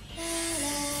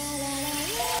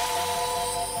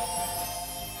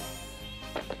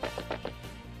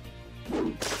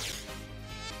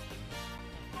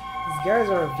 These guys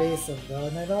are evasive though,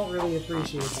 and I don't really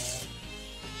appreciate that.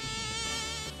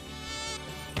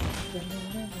 There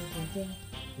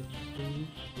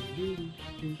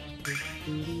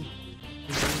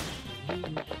we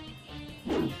go.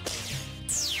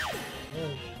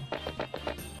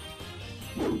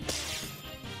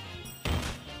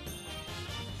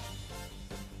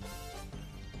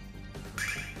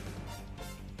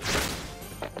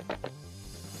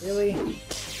 Really?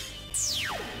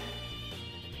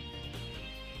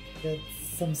 Get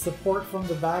some support from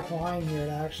the back line here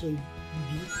to actually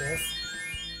beat this.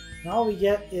 And all we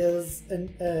get is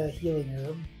a healing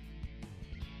herb.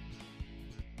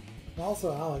 And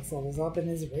also Alex levels up and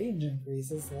his range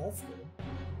increases, so that's good.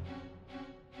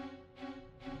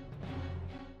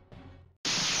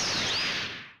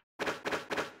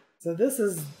 So this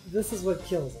is what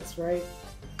kills us, right?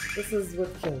 This is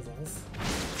what kills us.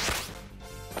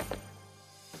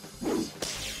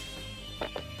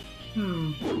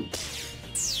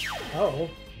 Oh,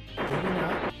 maybe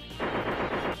not.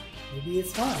 Maybe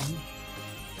it's fine.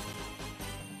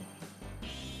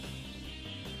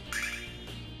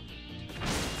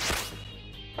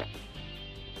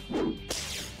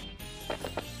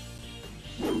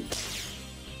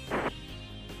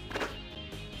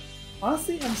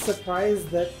 Honestly, I'm surprised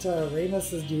that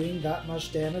Ramus is doing that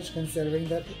much damage considering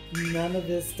that none of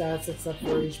his stats except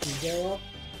for HP go up.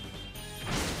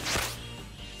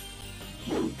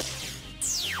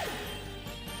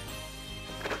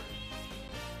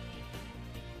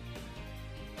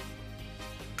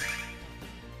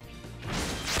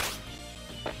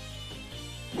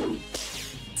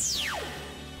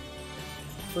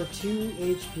 For for 2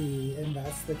 HP, and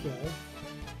that's the kill.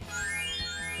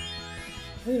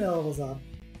 Luna levels up.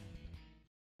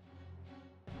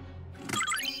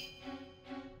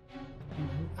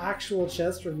 Actual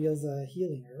chest reveals a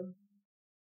healing herb.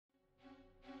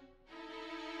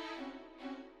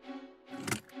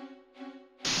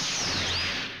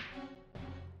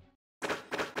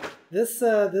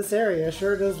 This area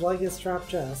sure does like its trap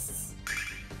chests.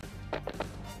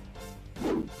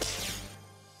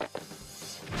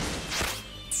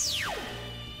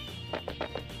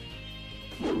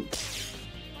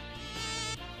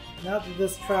 Not that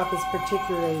this trap is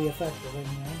particularly effective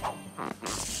anyway.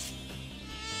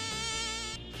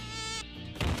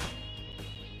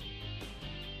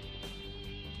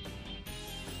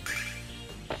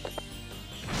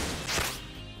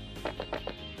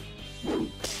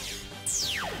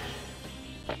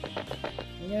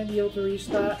 Are you gonna be able to reach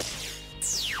that?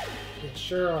 You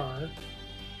sure are.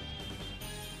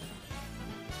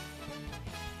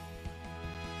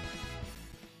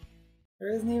 There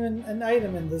isn't even an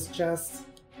item in this chest.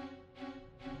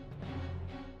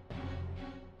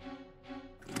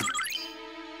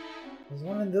 There's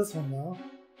one in this one though.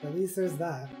 At least there's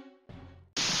that.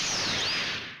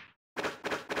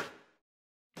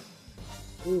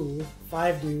 Ooh,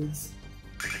 5 dudes.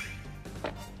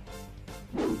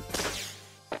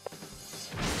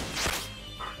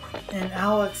 And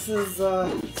Alex's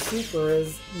super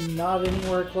is not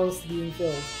anywhere close to being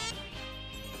filled.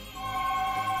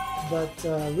 But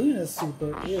Luna's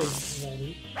super is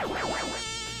ready.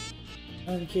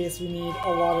 In case we need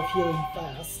a lot of healing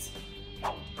fast.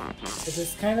 Which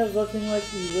is kind of looking like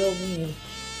we will need.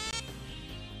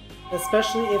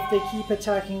 Especially if they keep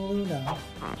attacking Luna.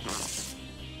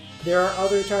 There are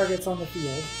other targets on the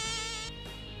field.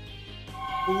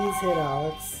 Please hit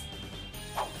Alex.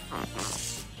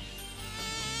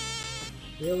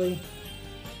 Really?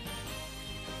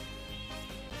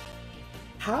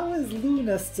 How is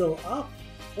Luna still up?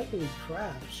 Holy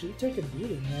crap, she took a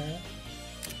beating there.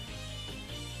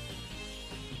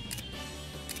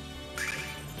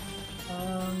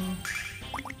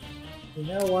 You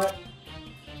know what?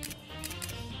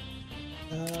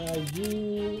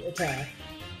 You attack.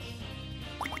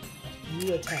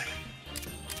 You attack.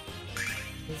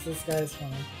 This guy's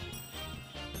fine.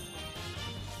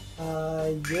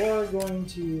 You're going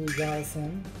to goddess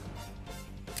him.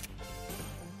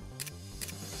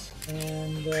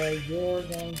 And you're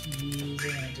going to use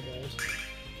an antidote.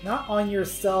 Not on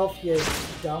yourself, you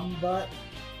dumb butt.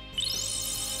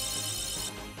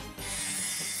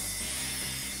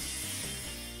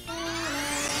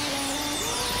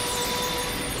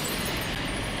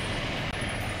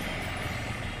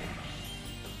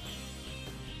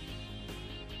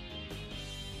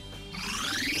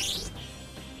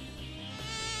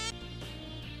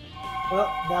 Well,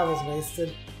 that was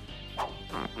wasted.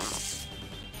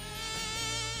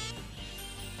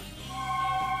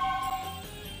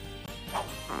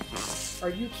 Are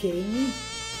you kidding me?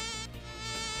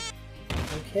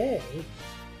 Okay.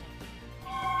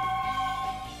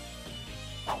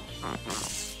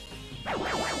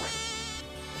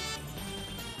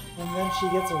 And then she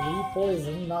gets a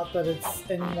re-poison, not that it's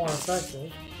any more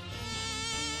effective.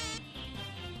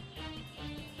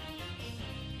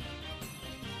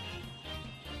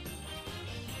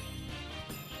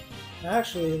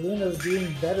 Actually, Luna's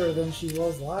doing better than she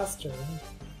was last turn.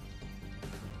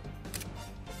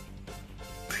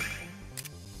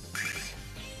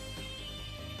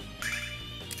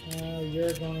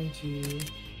 You're going to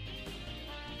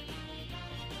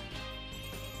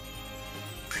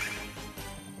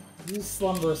use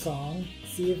Slumber Song,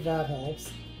 see if that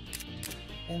helps.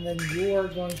 And then you're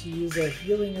going to use a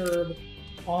healing herb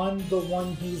on the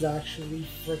one who's actually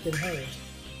frickin' hurt.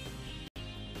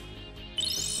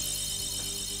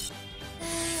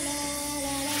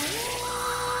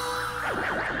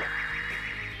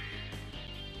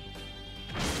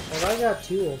 Well, I got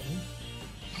 2 of them.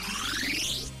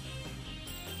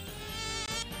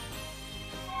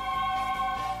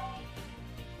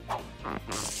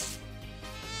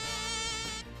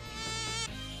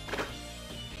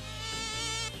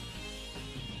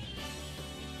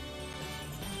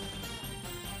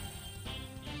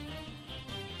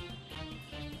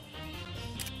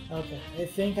 Okay, I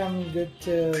think I'm good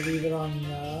to leave it on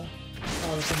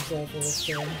auto control for this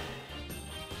turn.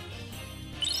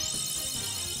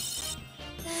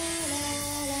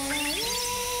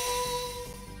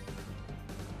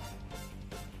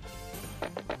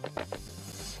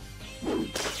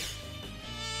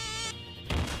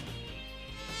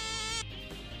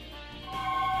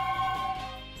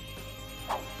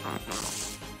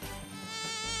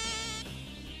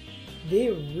 They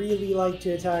really like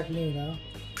to attack Luna.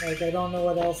 Like, I don't know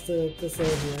what else to say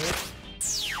here.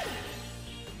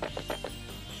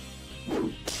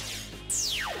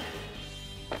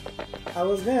 I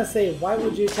was gonna say, why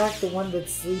would you attack the one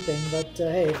that's sleeping? But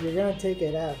hey, if you're gonna take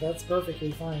it out, that's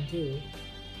perfectly fine too.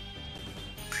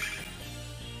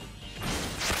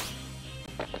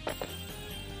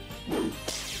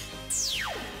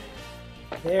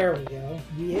 There we go.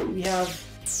 We have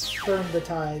turned the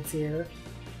tides here.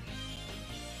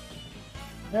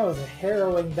 That was a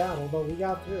harrowing battle, but we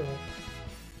got through it.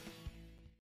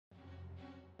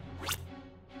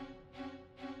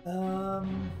 Yeah,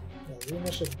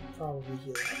 Luna should probably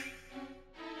heal up.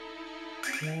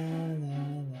 Na na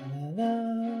na na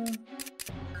na.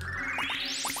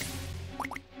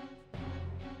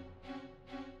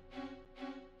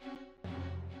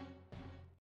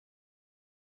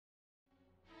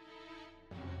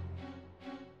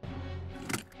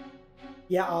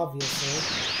 Yeah,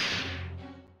 obviously.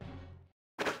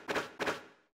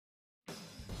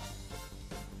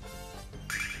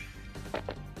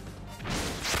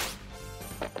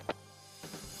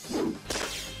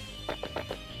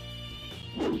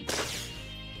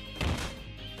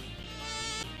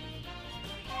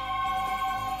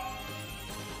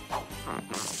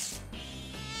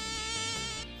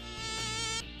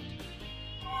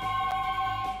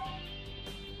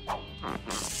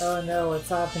 Oh no, it's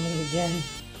happening again.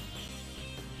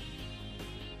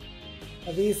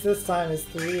 At least this time it's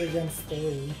 3 against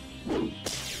 3.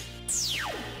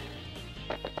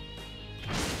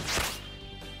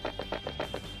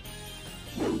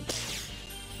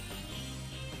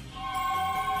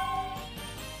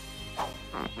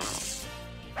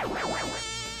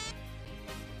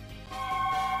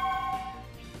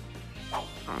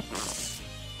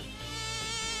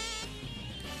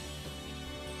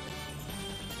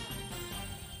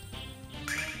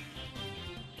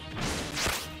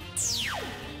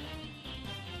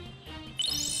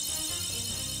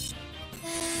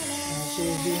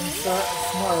 She's being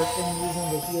smart and using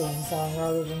the healing song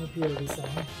rather than the purity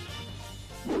song.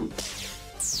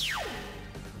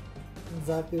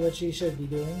 Exactly what she should be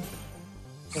doing.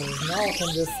 So now I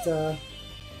can just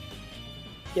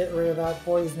get rid of that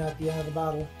poison at the end of the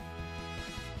battle.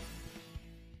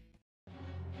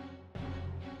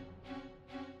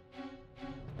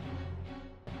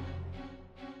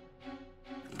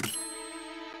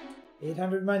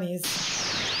 $800 monies.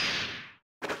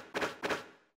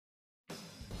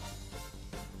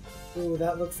 Ooh,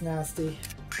 that looks nasty.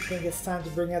 I think it's time to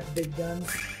bring out the big guns.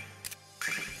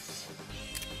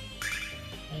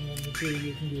 And then the 2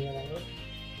 you can do whatever.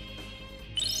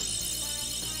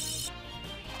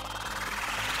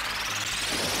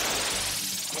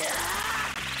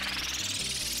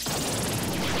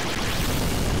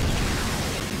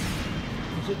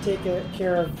 We should take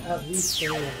care of at least 3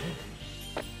 of them.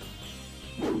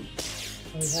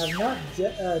 We have not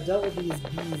dealt with these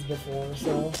bees before,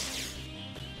 so...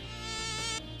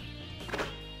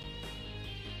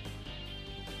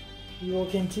 We will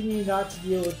continue not to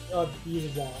deal with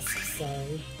these wasps,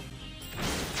 sorry.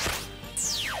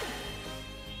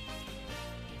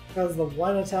 Because the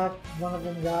one attack one of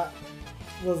them got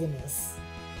was a miss.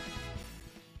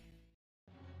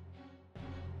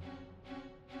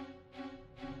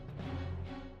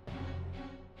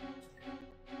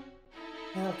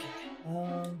 Okay,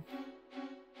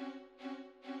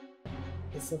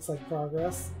 this looks like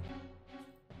progress.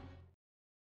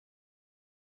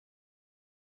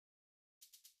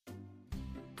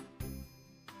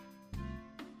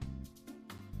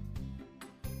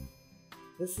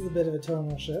 This is a bit of a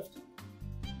tonal shift.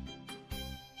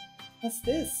 What's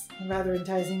this? A rather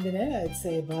enticing banana, I'd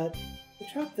say, but to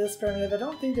trap this primitive, I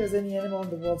don't think there's any animal in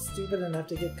the world stupid enough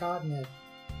to get caught in it.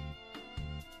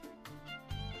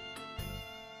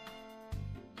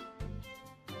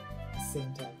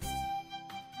 Same text.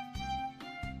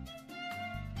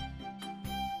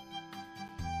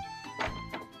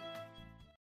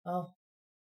 Oh.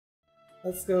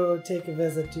 Let's go take a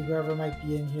visit to whoever might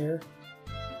be in here.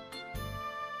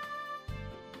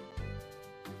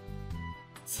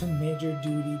 Some major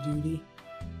duty.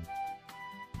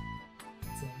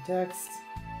 Same text.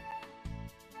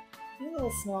 You're a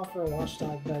little small for a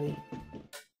watchdog, buddy.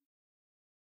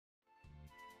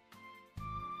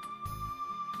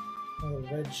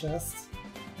 Another red chest.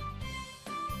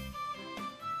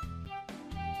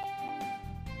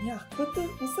 Yeah,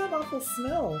 what's that awful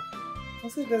smell?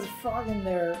 Looks like there's a frog in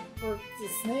there. Or a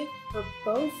snake? Or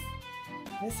both?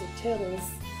 Mr.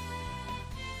 Tittles.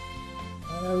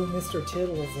 I know who Mr.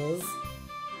 Tittles is.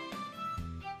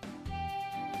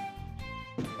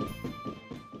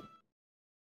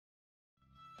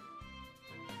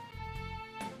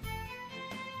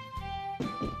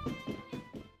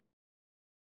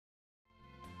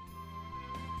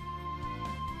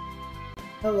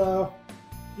 Hello.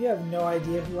 You have no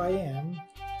idea who I am.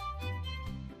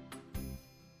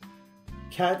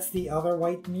 Cat's the other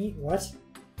white meat? What?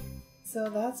 So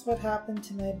that's what happened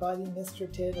to my buddy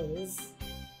Mr. Tiddles.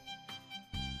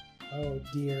 Oh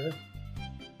dear.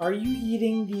 Are you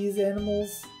eating these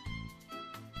animals?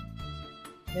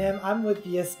 Ma'am, I'm with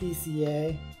the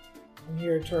SPCA. I'm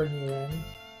here to turn you in.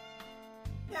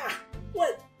 Ah,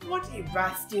 what are you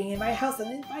rats doing in my house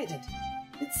uninvited?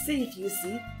 It's safe, you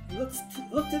see. Look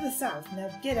to the south. Now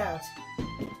get out.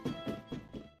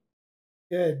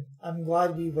 Good. I'm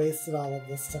glad we wasted all of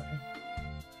this time.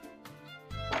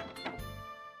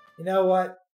 You know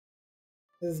what?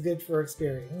 This is good for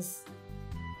experience.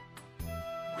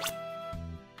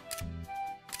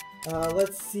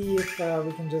 Let's see if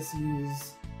we can just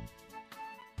use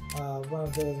one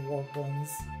of those warp ones.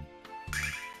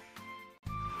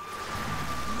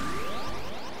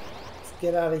 Let's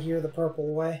get out of here the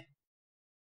purple way.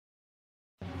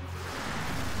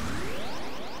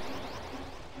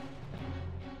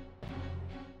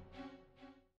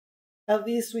 At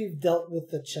least we've dealt with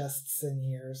the chests in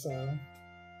here, so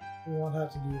we won't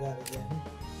have to do that again.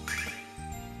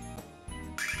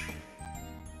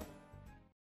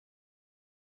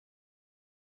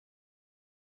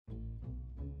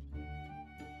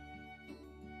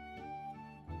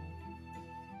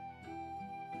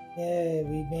 Yay,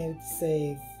 we made it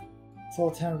safe. This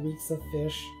whole town reeks of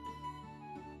fish.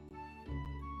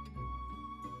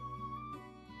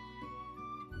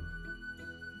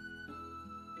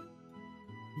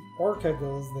 The orca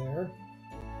goes there.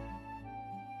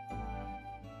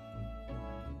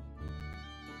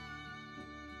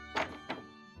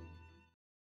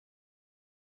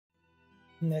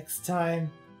 Next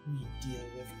time, we deal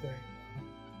with Grandma.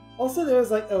 Also, there's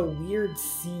like a weird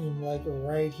seam like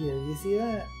right here. You see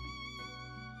that?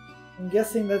 I'm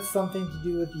guessing that's something to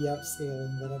do with the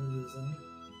upscaling that I'm using.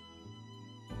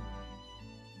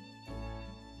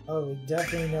 Oh, we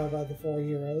definitely know about the 4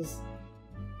 heroes.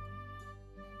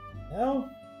 No?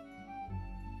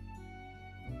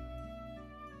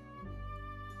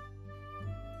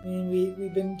 I mean,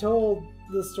 we've been told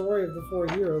the story of the 4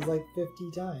 heroes like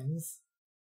 50 times.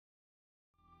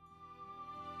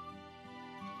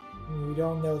 I mean, we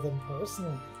don't know them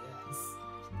personally, I guess.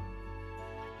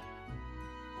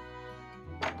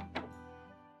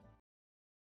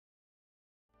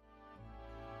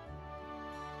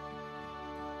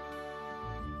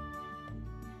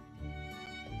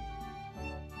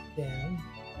 Damn.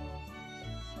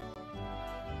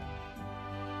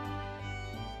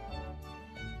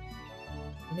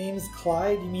 Name's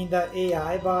Clyde? You mean that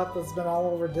AI bot that's been all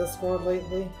over Discord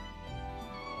lately?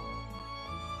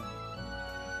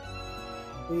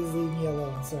 Please leave me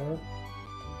alone, sir.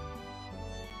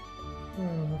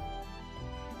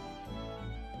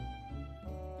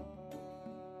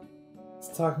 He's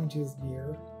talking to his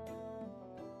beer.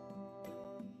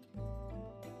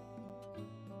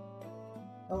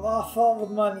 I lost all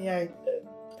the money I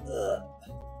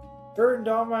earned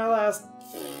on my last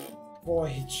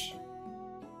voyage.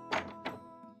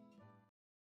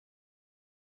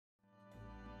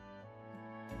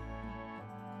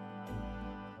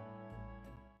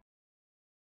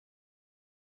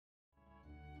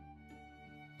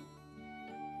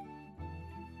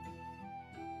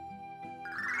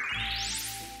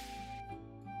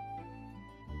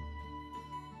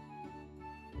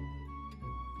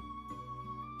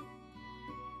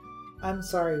 I'm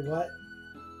sorry, what?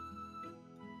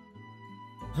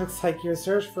 Looks like your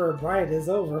search for a bride is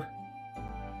over.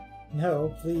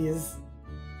 No, please.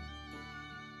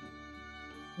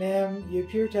 Ma'am, you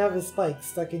appear to have a spike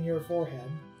stuck in your forehead.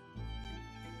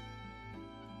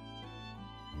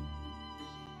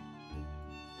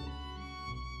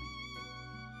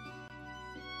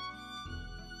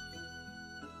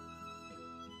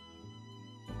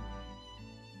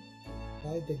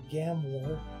 By the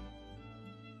gambler.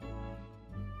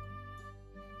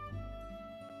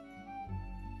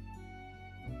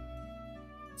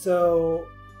 So,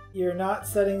 you're not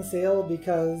setting sail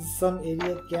because some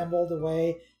idiot gambled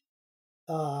away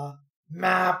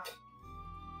map.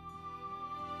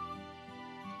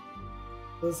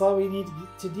 That's all we need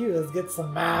to do is get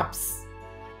some maps.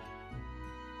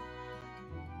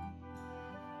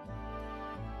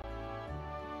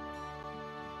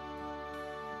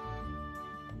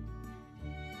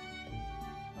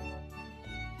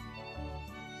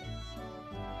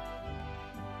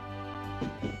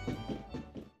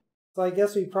 So I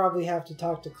guess we probably have to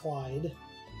talk to Clyde.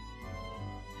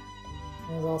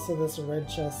 There's also this red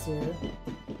chest here.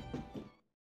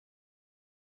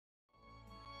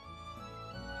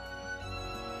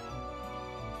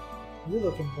 You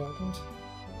look important.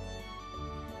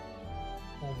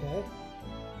 Okay.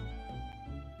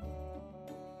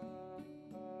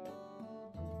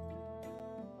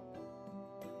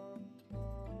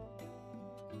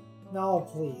 No,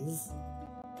 please.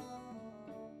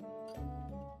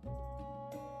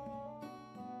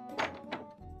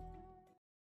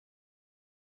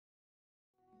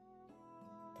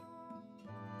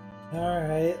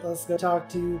 Alright, let's go talk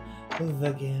to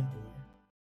the gambler.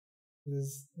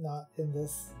 Who's not in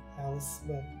this house,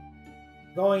 but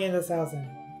going in this house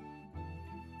anyway.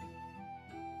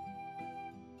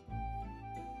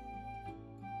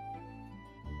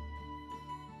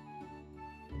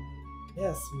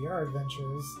 Yes, we are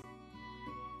adventurers.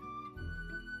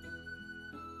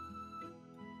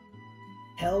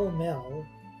 Hell Mel.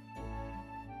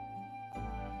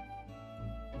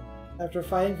 After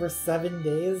fighting for 7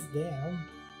 days? Damn.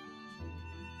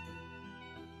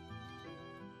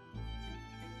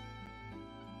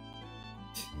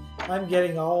 I'm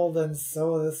getting old and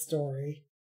so is this story.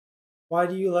 Why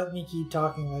do you let me keep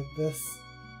talking like this?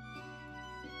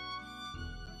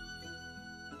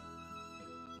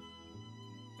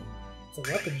 It's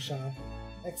a weapon shop.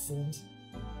 Excellent.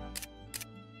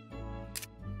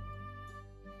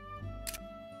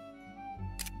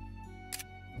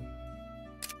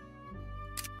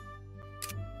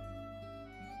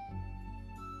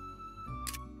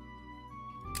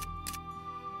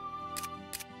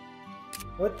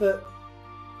 What the?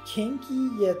 Kinky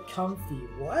yet comfy.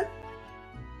 What?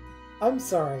 I'm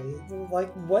sorry.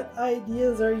 Like, what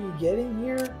ideas are you getting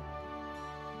here?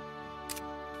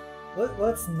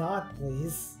 Let's not,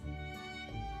 please.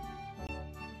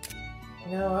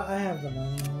 No, I have the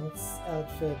money. Let's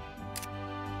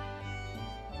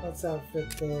outfit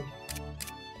the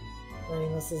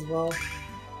Ramus as well.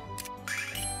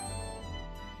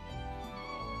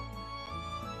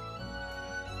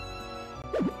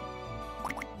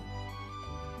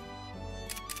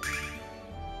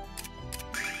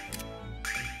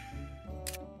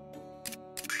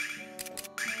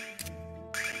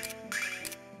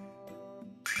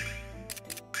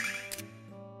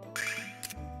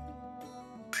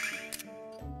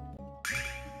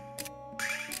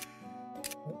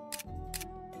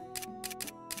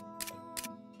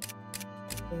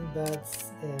 I think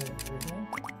that's everything.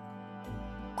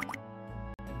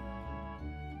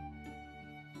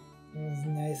 It's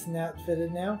nice and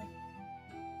outfitted now.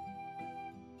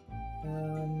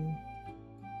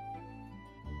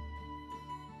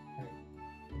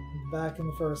 Back in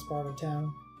the first part of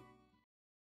town.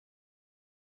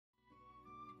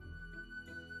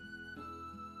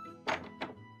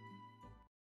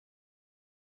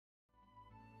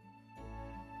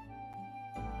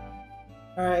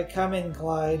 Alright, come in,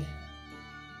 Clyde.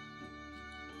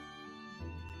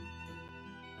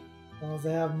 As long as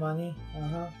I have money.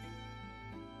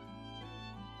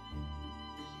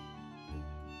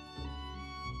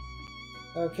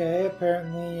 Okay,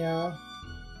 apparently,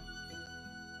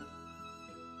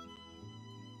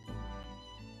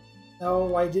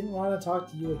 No, I didn't want to talk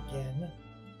to you again.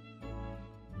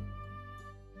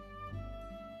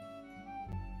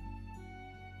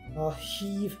 I'll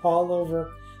heave all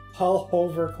over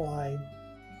Clyde.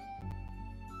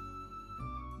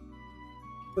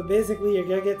 So basically, you're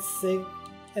gonna get sick,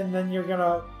 and then you're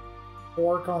gonna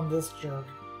work on this jerk.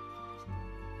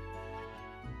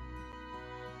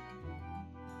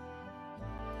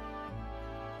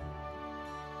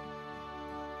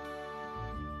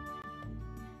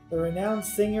 The renowned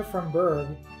singer from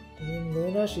Berg. I mean,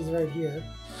 Luna, she's right here.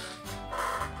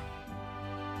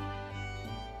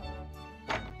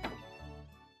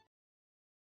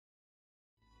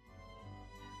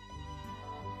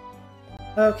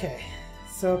 Okay,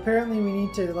 so apparently we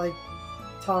need to, like,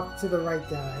 talk to the right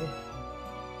guy.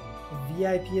 The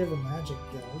VIP of the Magic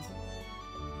Guild.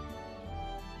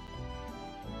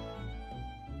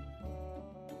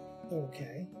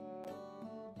 Okay.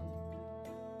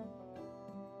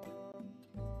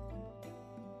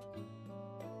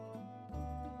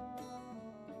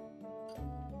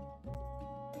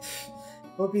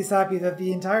 Hope he's happy that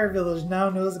the entire village now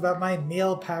knows about my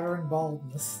male pattern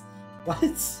baldness.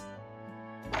 What?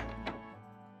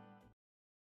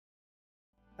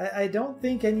 I don't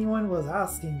think anyone was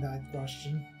asking that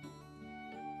question.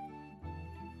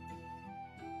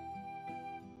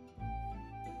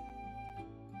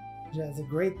 She has a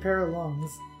great pair of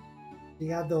lungs. She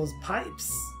got those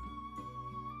pipes.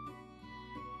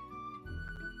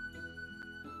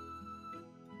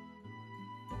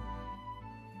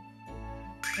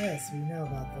 Yes, we know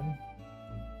about them.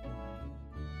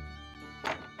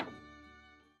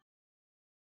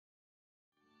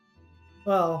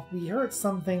 Well, we heard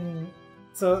something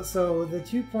So the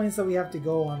 2 points that we have to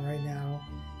go on right now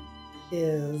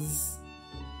is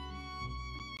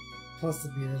plus the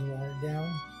beer is watered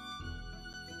down.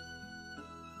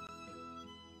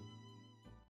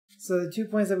 So the 2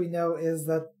 points that we know is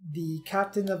that the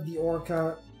captain of the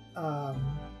Orca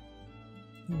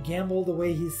gambled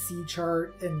away his sea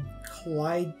chart, and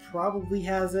Clyde probably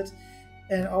has it.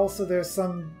 And also there's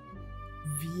some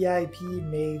VIP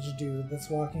mage dude that's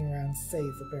walking around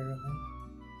safe, apparently.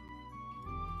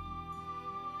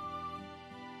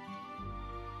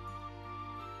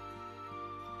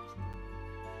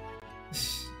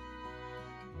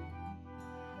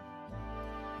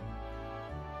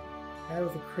 Guy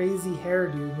with a crazy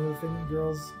hairdo knew if any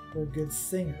girls were good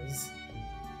singers.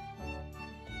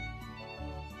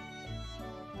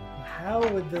 How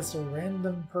would this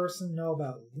random person know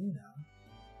about Luna?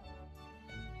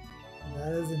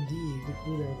 That is indeed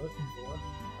who they're looking for.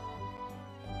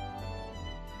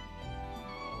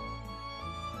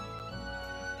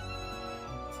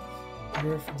 I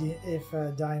wonder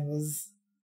if Dine was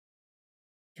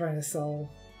trying to sell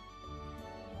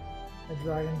a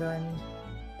dragon diamond.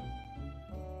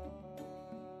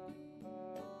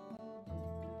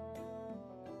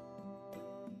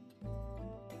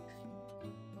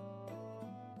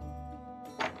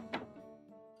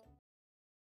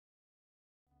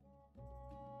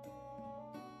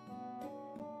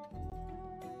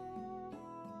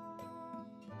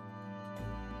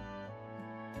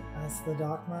 That's the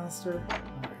Dockmaster.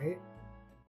 Alright.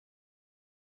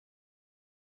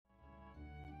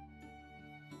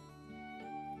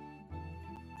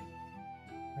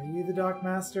 Are you the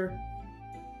Dockmaster?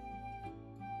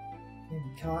 Can't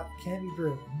be caught, can't be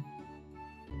proven.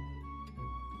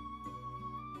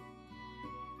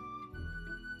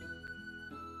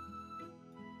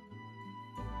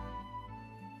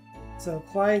 So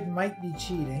Clyde might be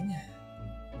cheating.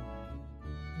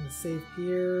 In the safe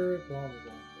here, blah blah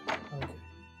blah. Okay.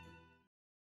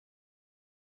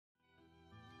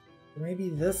 Or maybe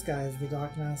this guy's the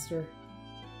Dockmaster.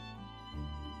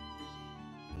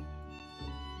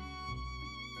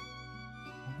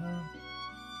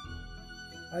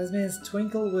 His man's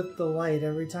twinkle with delight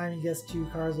every time he gets 2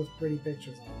 cards with pretty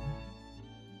pictures on them.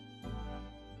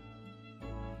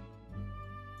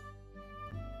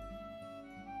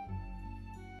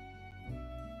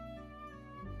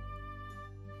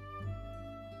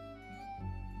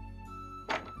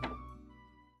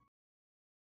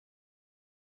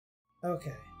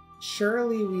 Okay,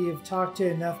 surely we have talked to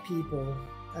enough people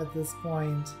at this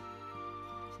point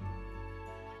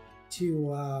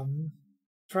to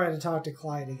try to talk to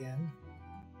Clyde again.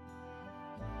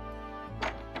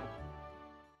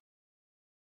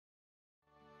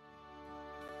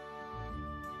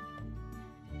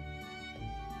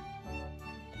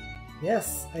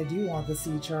 Yes, I do want the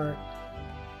sea chart.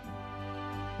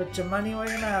 Put your money where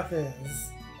your mouth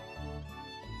is.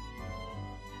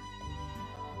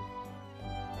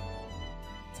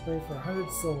 Play for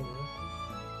 100 silver.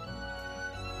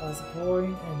 Toss a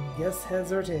coin and guess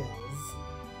heads or tails.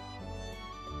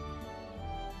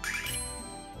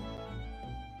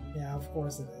 Yeah, of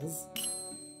course it is.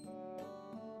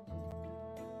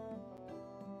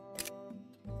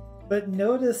 But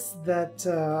notice that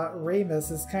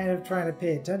Ramus is kind of trying to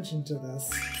pay attention to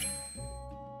this.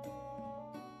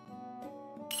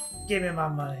 Give me my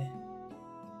money.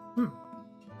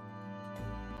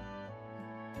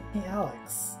 Hey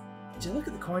Alex, did you look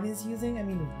at the coin he's using? I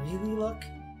mean, really look?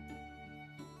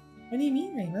 What do you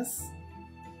mean, Ramus?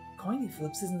 The coin he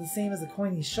flips isn't the same as the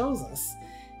coin he shows us.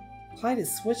 Clyde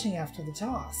is switching after the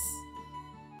toss.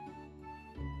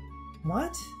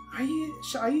 What? Are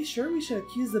you sure we should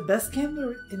accuse the best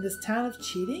gambler in this town of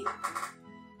cheating?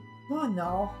 Come on,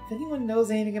 Null. If anyone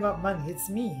knows anything about money, it's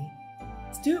me.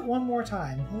 Let's do it one more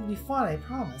time. It'll be fun, I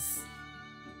promise.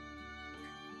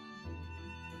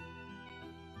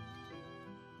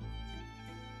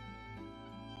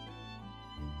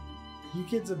 You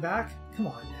kids are back? Come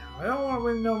on now. I don't want to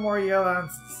win no more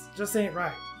yell-ons. Just ain't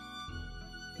right.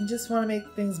 You just want to make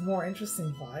things more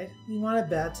interesting, Clyde. You want to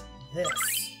bet this.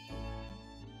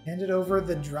 Handed over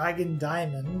the Dragon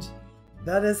Diamond.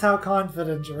 That is how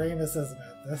confident Ramus is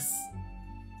about this.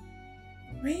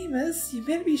 Ramus, you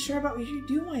better be sure about what you're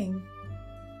doing.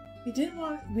 We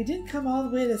didn't come all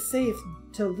the way to safe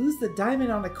to lose the diamond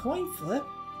on a coin flip.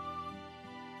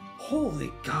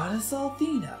 Holy goddess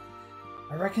Althena.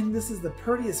 I reckon this is the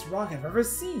prettiest rock I've ever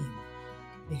seen.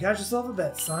 You got yourself a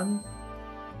bet, son.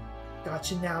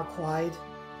 Gotcha now, Clyde.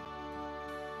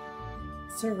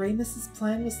 Sir Ramus's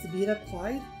plan was to beat up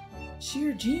Clyde?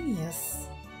 Sheer genius.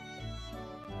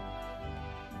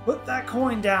 Put that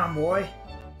coin down, boy.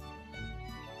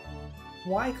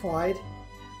 Why, Clyde?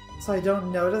 So I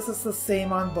don't notice it's the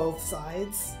same on both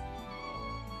sides?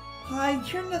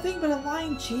 Clyde, you're nothing but a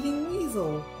lying, cheating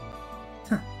weasel.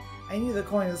 I knew the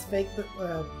coin was fake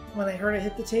when I heard it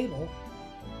hit the table.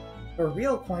 A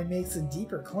real coin makes a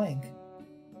deeper clink.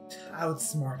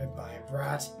 Outsmarted by a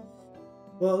brat.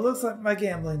 Well, it looks like my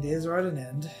gambling days are at an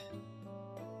end.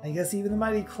 I guess even the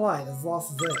mighty Clyde has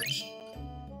lost his edge.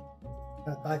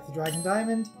 Got back the Dragon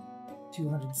Diamond,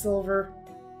 200 silver.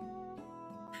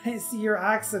 I see your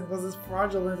accent was as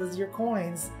fraudulent as your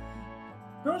coins.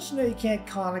 Don't you know you can't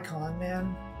con a con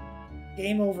man?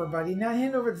 Game over, buddy. Now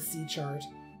hand over the sea chart.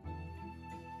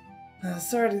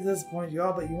 Sorry to disappoint you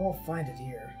all, but you won't find it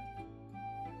here.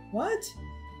 What?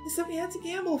 You said we had to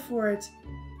gamble for it.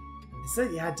 I said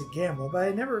you had to gamble, but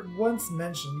I never once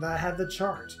mentioned that I had the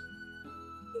chart.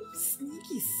 You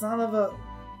sneaky son of a...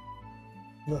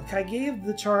 Look, I gave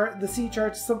the sea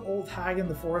chart to some old hag in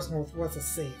the forest northwest of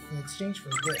Safe in exchange for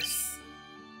this.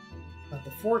 But the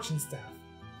fortune staff,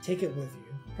 take it with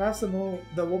you. Perhaps the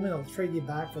woman will trade you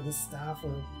back for this staff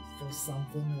or for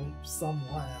something or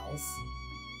someone else.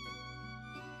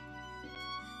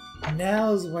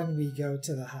 Now's when we go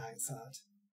to the hag's hut.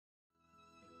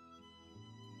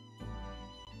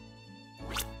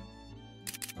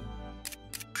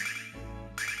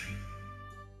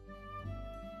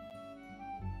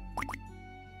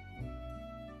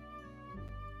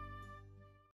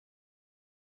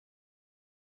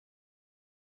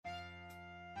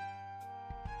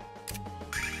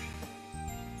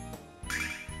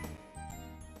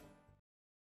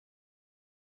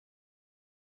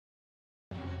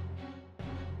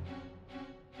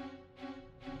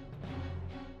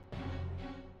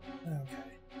 Okay.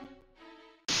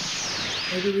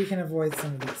 Maybe we can avoid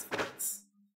some of these fights.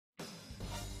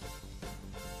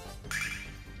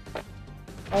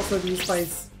 Also, these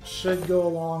fights should go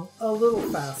along a little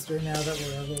faster now that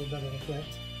we're a little better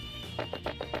equipped.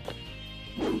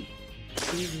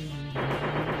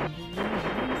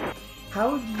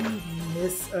 How do you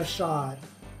miss a shot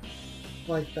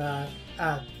like that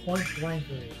at point blank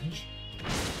range?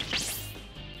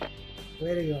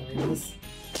 Way to go, Remus.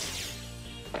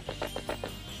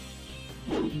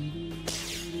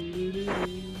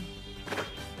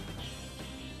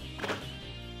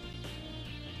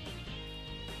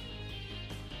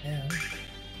 And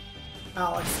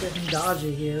Alex getting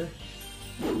dodgy here.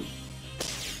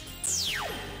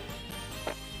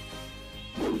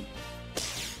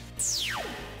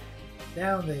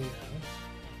 Down they go.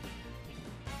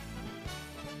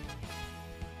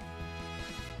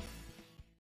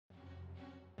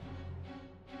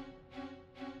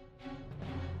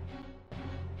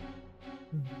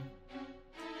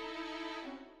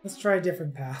 Let's try a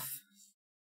different path.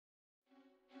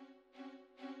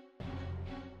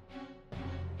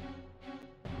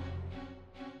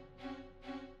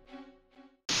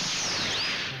 No,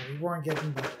 we weren't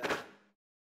getting by that.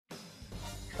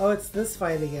 Oh, it's this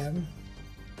fight again.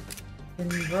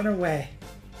 Can you run away?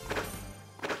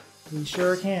 We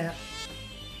sure can't.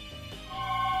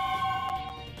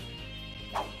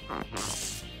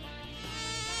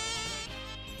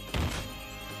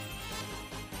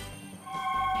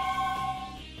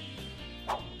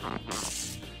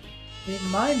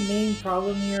 My main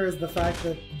problem here is the fact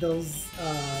that those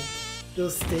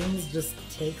stings just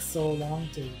take so long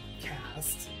to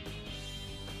cast.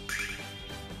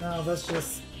 No, that's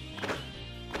just...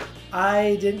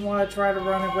 I didn't want to try to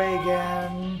run away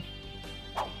again.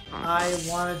 I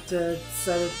wanted to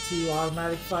set it to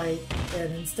automatic fight,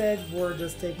 and instead we're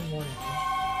just taking more damage.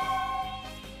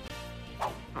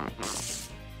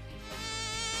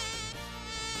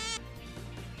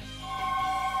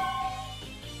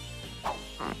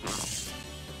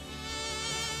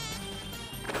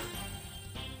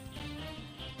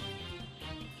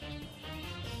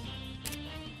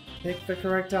 Pick the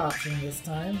correct option this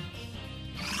time.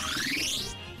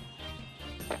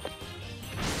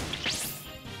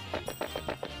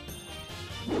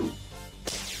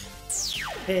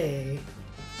 Hey,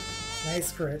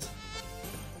 nice crit.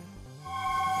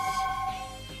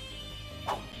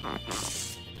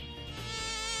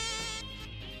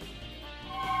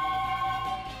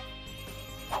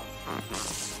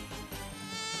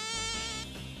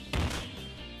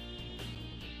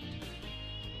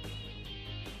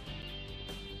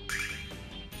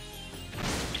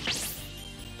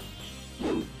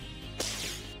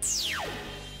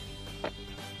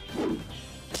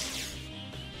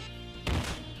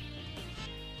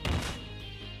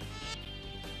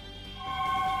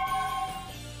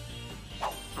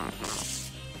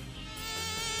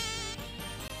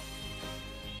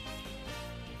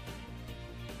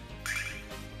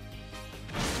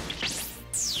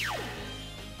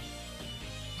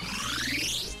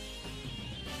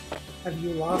 Have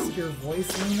you lost your voice,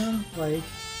 Luna? Like,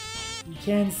 you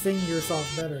can sing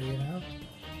yourself better, you know?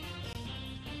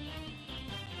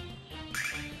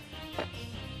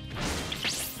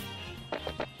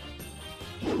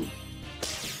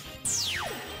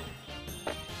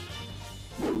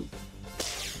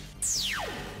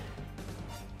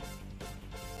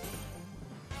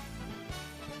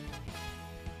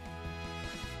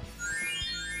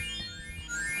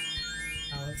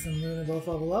 Alex and Luna both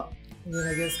level up.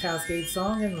 Luna gets Cascade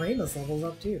Song, and Ramus levels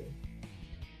up too.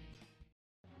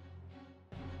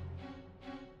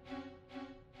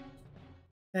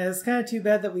 And it's kind of too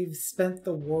bad that we've spent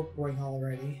the warp ring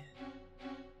already.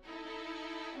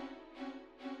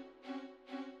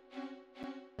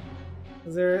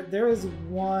 There is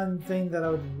one thing that I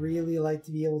would really like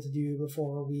to be able to do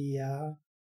before we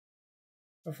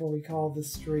call the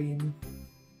stream.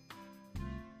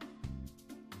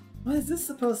 What is this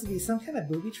supposed to be? Some kind of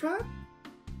booby trap?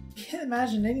 I can't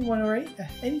imagine anyone or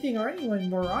anything or anyone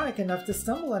moronic enough to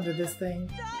stumble under this thing.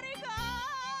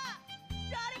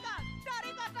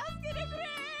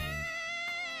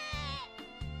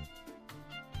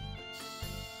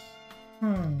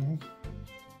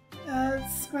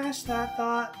 Scratch that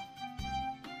thought.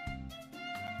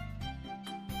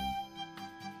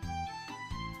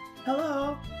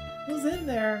 Hello? Who's in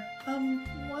there?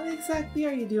 What exactly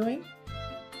are you doing?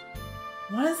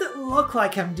 What does it look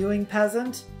like I'm doing,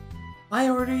 peasant? I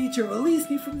order you to release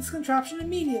me from this contraption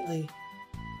immediately.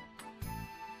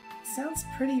 Sounds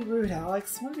pretty rude,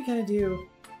 Alex. What are we gonna do?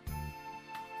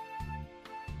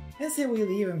 I say we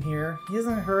leave him here. He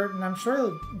isn't hurt, and I'm sure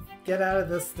he'll get out of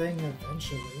this thing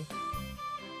eventually.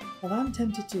 Well, I'm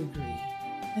tempted to agree.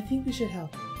 I think we should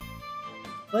help him.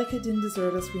 Leica didn't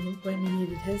desert us when we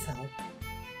needed his help.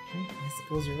 I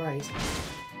suppose you're right.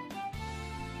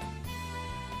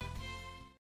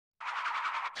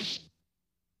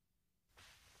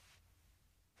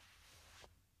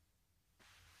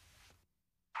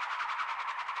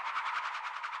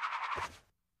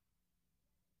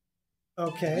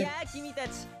 Okay. やあ君た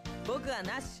ち、僕は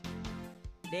ナッシ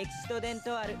ュ。歴史と伝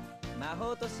統ある魔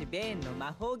法都市ベーンの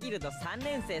魔法ギルド3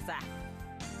年生さ。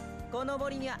この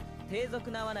森には低俗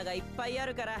な罠がいっぱいあ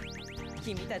るから、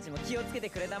君たちも気をつけて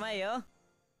くれたまえよ。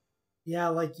Yeah,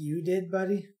 like you did,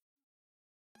 buddy.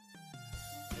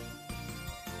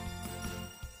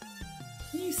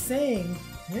 What are you saying?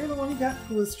 You're the one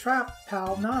who was trapped,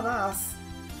 pal, not us.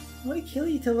 Would it kill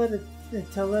you to let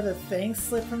a thanks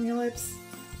slip from your lips?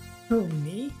 Who,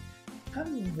 me?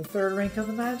 I'm in the 3rd rank of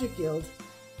the Magic Guild,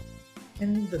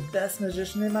 and the best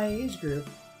magician in my age group.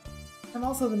 I'm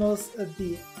also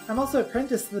I'm also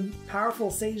apprenticed to the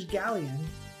powerful Sage Galleon.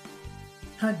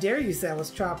 How dare you say I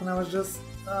was trapped when I was just,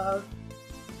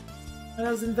 when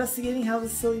I was investigating how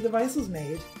this silly device was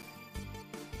made.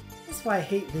 That's why I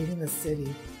hate leaving the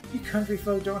city. You country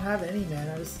folk don't have any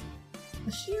manners.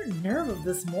 The sheer nerve of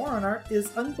this moron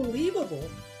is unbelievable.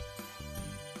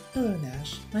 Hello,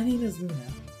 Nash. My name is Luna.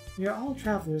 We are all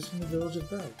travelers from the village of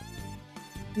Berg.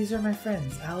 These are my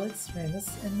friends, Alex, Ramus,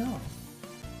 and Noel.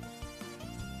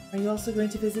 Are you also going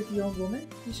to visit the old woman?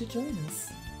 You should join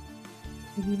us.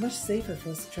 It would be much safer for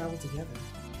us to travel together.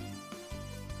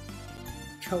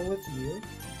 Go with you?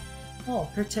 Oh,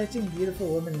 protecting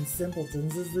beautiful women and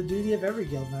simpletons is the duty of every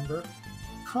guild member.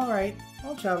 Alright,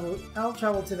 I'll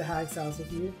travel to the hag's house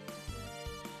with you.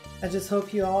 I just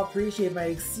hope you all appreciate my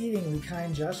exceedingly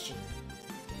kind gesture.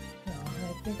 Oh,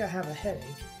 I think I have a headache.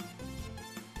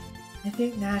 I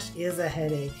think Nash is a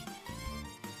headache.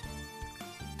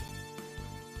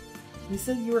 You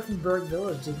said you were from Berg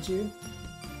Village, didn't you?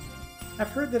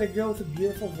 I've heard that a girl with a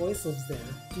beautiful voice lives there.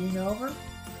 Do you know of her?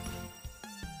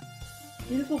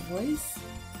 Beautiful voice?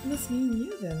 It must mean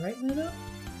you then, right, Luna?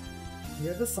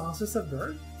 You're the songstress of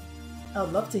Berg? I'd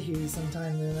love to hear you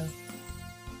sometime, Luna.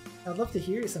 I'd love to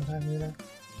hear you sometime, Luna.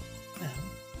 Well,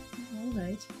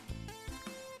 alright.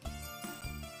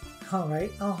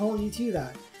 Alright, I'll hold you to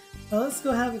that. Now let's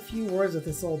go have a few words with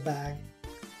this old bag.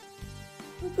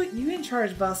 Who put you in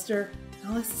charge, Buster?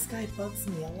 Alex, this guy bugs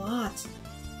me a lot.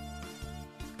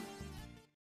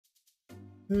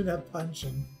 Luna, punch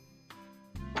him.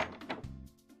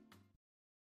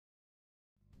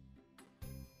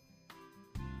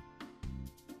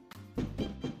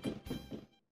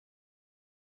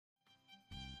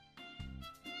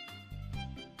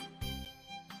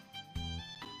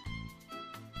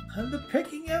 Under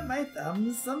pricking of my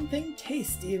thumbs, something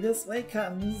tasty this way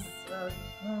comes.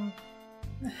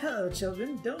 Hello,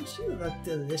 children. Don't you look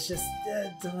delicious,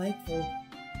 delightful?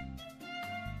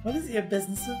 What is your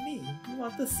business with me? You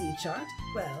want the sea chart?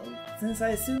 Well, since I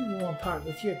assume you won't part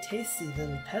with your tasty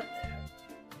little pet there,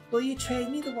 will you trade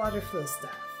me the water flow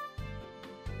staff?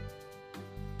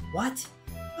 What?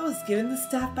 I was given the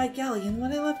staff by Galleon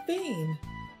when I left Bane.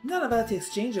 I'm not about to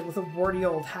exchange it with a warty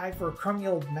old hag for a crummy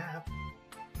old map.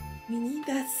 We need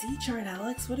that sea chart,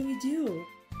 Alex. What do we do?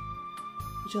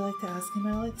 Would you like to ask him,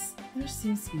 Alex? There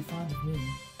seems to be fond of me.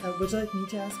 Would you like me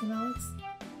to ask him, Alex?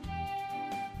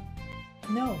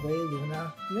 No way,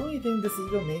 Luna. The only thing this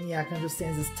egomaniac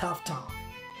understands is tough talk.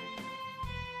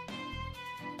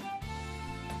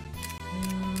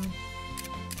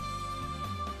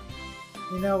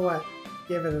 You know what?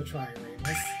 Give it a try,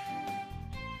 Remus.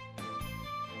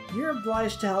 You're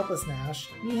obliged to help us, Nash.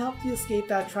 We helped you escape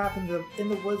that trap in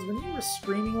the woods when you were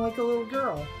screaming like a little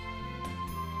girl.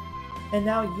 And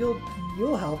now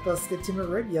you'll help us get to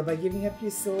Meribia by giving up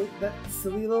that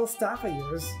silly little staff of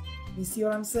yours. You see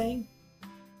what I'm saying?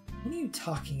 What are you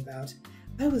talking about?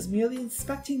 I was merely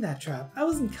inspecting that trap. I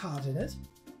wasn't caught in it.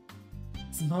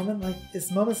 It's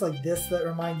moments like this that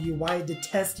remind you why I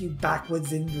detest you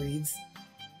backwoods inbreeds.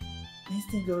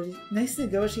 Nice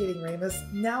negotiating, Remus.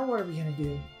 Now what are we gonna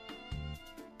do?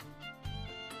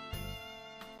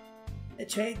 The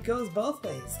trade goes both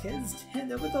ways, kids.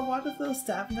 Hand over the water flow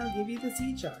staff and I'll give you the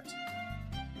sea chart.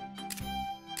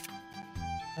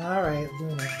 Alright,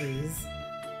 Luna, please.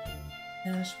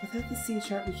 Nash, without the sea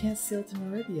chart we can't sail to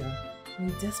Meribia, and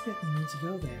we desperately need to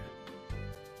go there.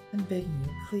 I'm begging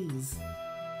you, please.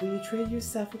 Will you trade your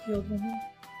stuff with the old woman?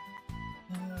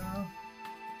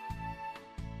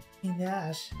 Hey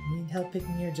Nash, need help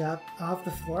picking your job off the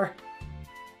floor?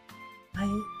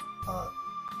 Wow.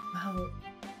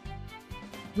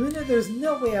 Luna, there's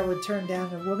no way I would turn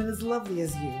down a woman as lovely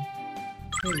as you.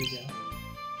 Here you go.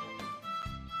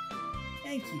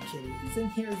 Thank you, kitties,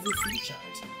 and here's the sea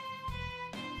chart.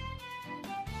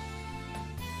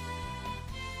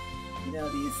 You know,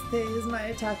 these days my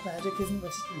attack magic isn't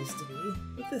what it used to be.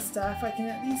 With this staff, I can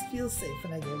at least feel safe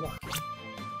when I go walking.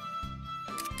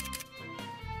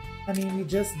 I mean, we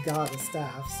just got a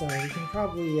staff, so we can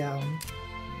probably,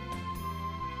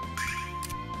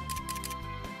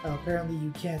 Oh, apparently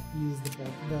you can't use the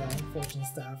fortune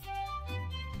staff.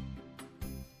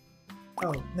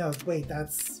 Oh, no, wait,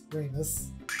 that's Remus.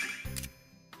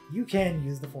 You can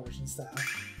use the fortune staff.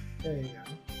 There you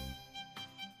go.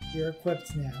 You're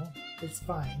equipped now. It's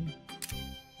fine.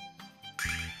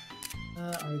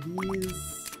 Are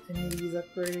these any of these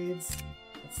upgrades?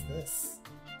 What's this?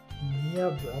 Mia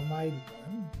Bromide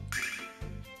 1?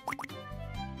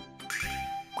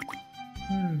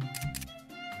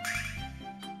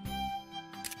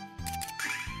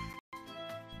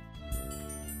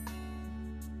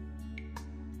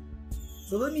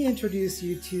 So let me introduce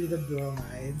you to the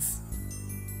bromides.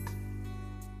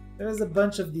 There's a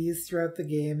bunch of these throughout the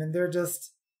game, and they're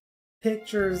just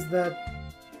pictures that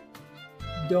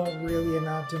don't really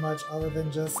amount to much other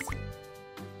than just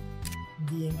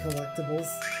being collectibles.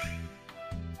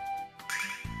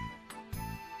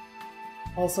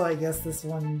 Also, I guess this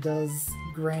one does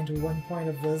grant 1 point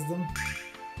of wisdom.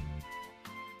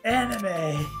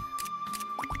 Anime!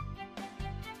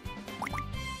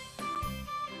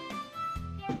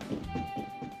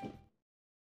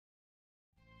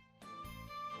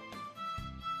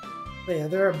 But yeah,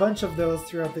 there are a bunch of those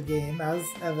throughout the game, as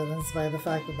evidenced by the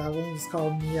fact that that one was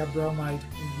called Mia Bromide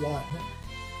 1.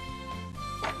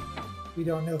 We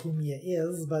don't know who Mia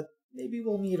is, but maybe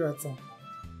we'll meet her at some point.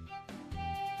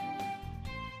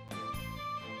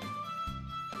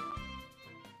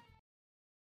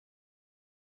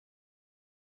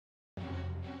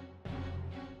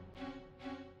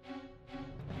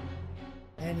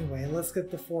 Anyway, let's get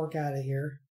the fork out of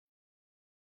here.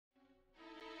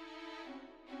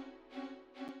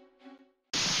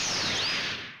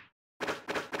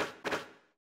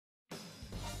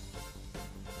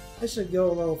 I should go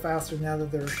a little faster now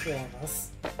that there's 4 of us.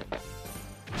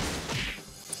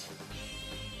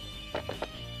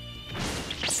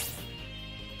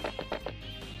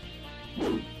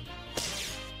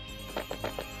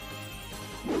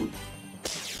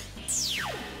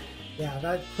 Yeah,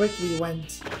 that quickly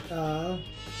went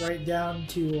right down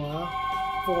to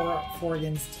 4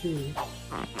 against 2.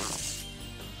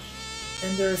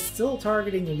 And they're still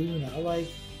targeting Luna, like,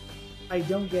 I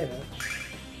don't get it.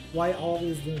 Why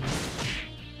always Luna?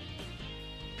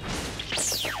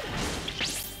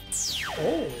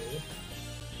 Oh!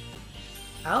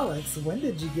 Alex, when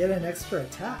did you get an extra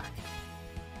attack?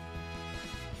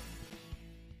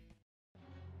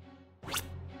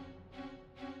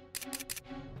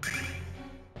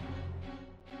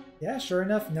 Yeah, sure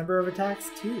enough, number of attacks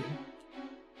too.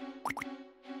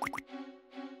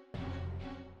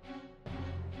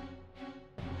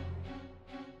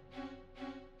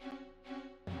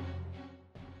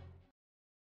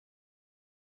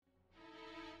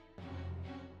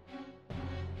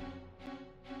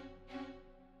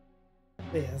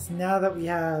 But yes, now that we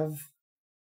have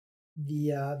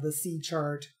the sea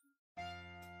chart,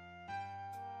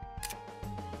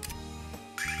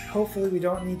 hopefully we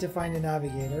don't need to find a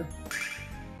navigator.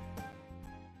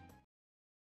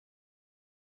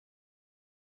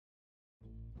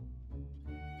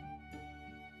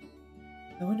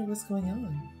 I wonder what's going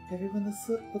on. Everyone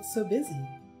looks so busy.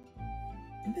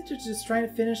 I bet they're just trying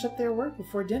to finish up their work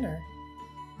before dinner.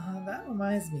 That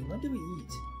reminds me, when do we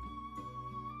eat?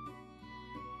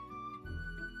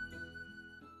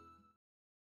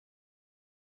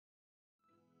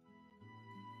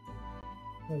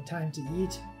 No time to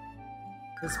eat.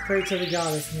 Let's pray to the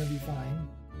goddess and you'll be fine.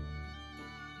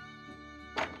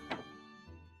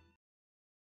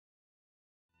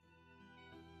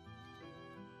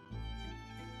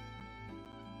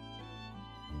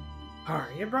 Har,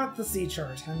 you brought the sea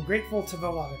chart. I'm grateful to the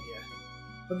lot of you.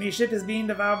 But my ship is being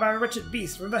devoured by a wretched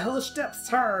beast from the hellish depths.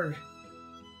 Harg!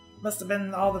 Must have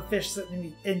been all the fish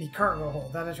sitting in the cargo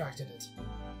hold that attracted it.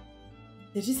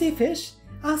 Did you say fish?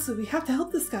 Also, we have to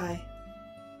help this guy.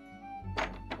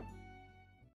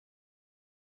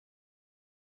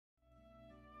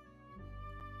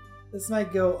 This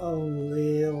might go a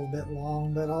little bit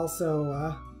long, but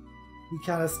also, we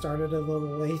kind of started a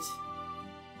little late,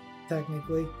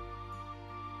 technically.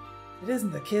 It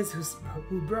isn't the kids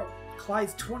who broke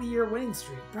Clyde's 20-year winning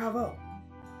streak. Bravo!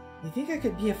 You think I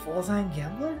could be a full-time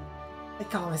gambler? I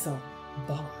call myself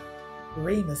Bond.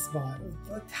 Ramus Bond.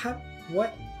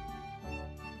 What?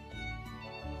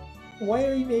 Why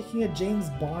are you making a James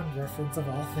Bond reference of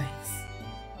all things?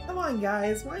 Come on,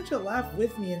 guys. Why don't you laugh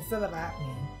with me instead of at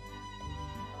me?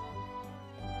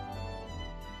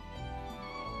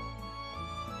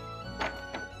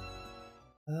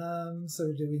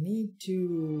 So do we need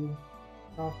to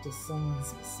talk to someone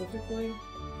specifically?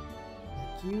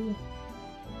 Like you?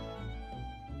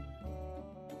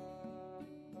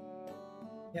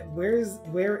 Yeah, where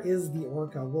is the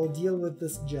orca? We'll deal with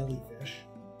this jellyfish.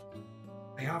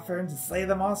 I offer him to slay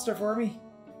the monster for me?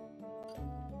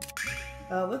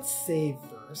 Let's save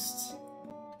first.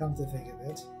 Come to think of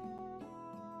it.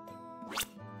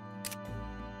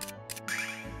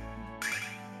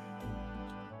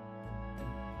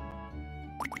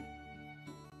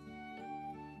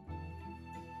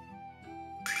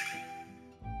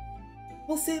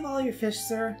 We'll save all your fish,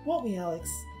 sir, won't we, Alex?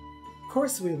 Of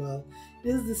course we will. It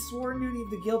is the sworn duty of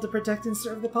the guild to protect and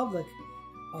serve the public.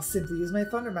 I'll simply use my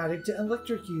thunder magic to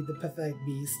electrocute the pathetic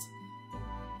beast.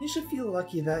 You should feel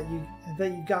lucky that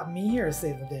you got me here to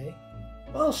save the day.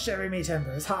 Well, sherry me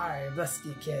timbers. Hi, bless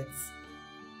you kids.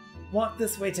 Walk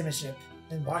this way to my ship,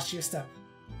 and watch your step.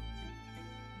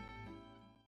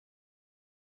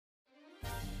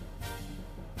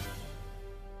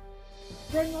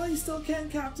 Run while you still can,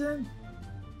 Captain!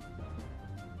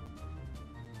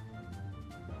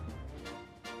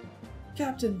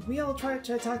 Captain, we all tried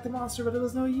to attack the monster, but it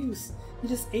was no use. He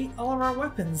just ate all of our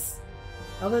weapons.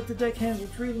 I'll let the deckhands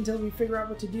retreat until we figure out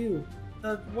what to do.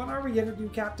 What are we gonna do,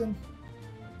 Captain?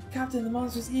 Captain, the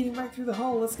monster's eating right through the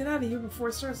hull. Let's get out of here before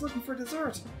it starts looking for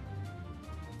dessert.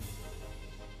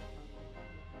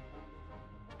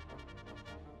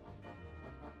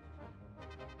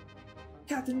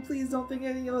 Captain, please don't think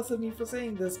any less of me for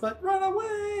saying this, but run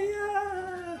away!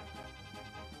 Ah!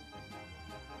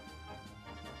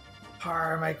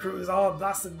 Har, my crew's all a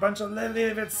blasted bunch of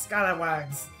livid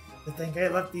scalawags. To think I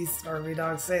let these scurvy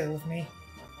dogs sail with me.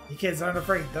 You kids aren't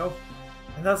afraid, though.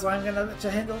 And that's why I'm gonna let you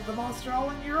handle the monster all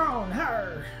on your own.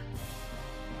 Har!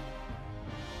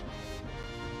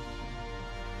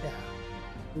 Yeah.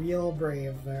 Real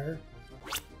brave there.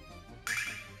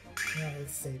 Now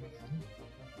let's save again.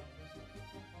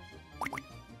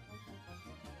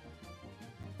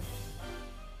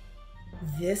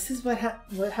 This is what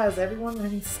has everyone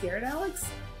running scared, Alex?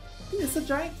 It's a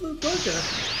giant blue burger.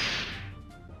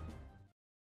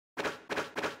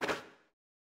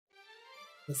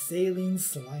 The Saline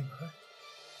Slimer.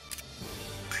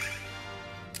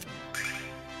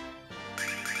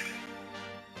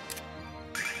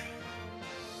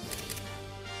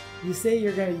 You say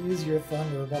you're gonna use your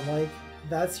thunder, but like,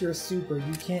 that's your super.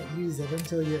 You can't use it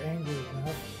until you're angry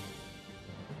enough.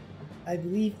 I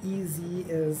believe EZ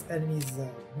is enemy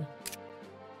zone.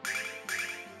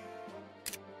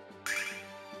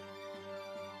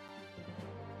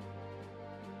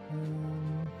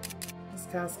 This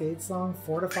Cascade song,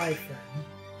 Fortify Friend.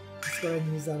 Let's go ahead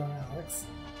and use that on Alex.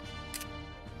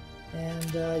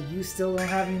 And you still don't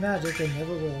have any magic and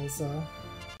never will, so...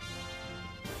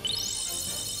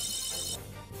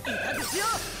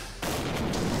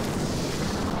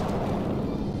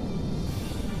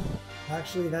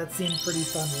 Actually, that seemed pretty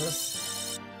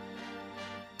thunderous.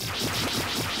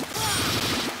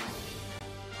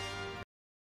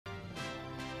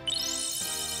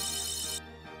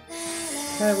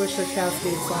 Kinda wish the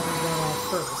Cascade song was going off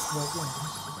first, but you know.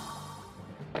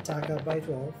 Attack up by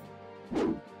 12.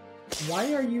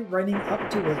 Why are you running up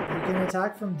to it? You can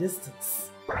attack from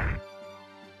distance.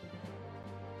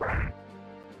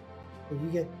 But you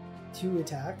get 2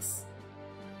 attacks.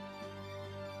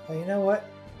 Well, you know what?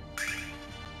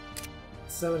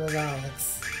 So does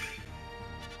Alex.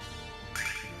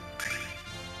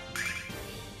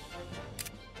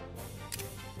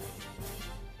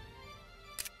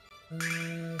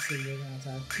 So you're gonna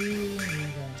attack 2, and you're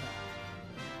gonna attack.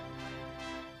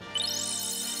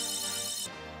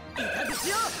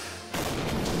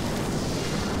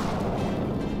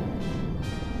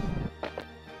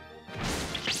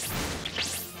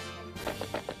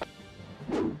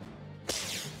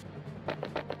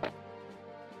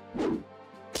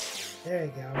 There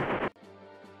you go.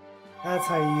 That's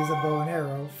how you use a bow and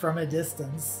arrow, from a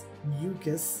distance.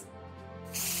 Mucus.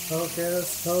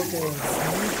 Focus, focus.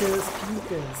 Mucus,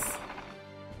 mucus.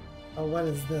 Oh, what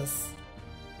is this?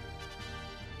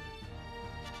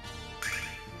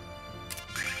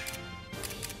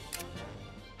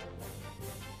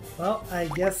 Well, I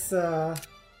guess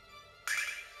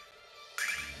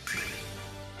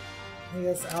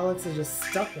Alex is just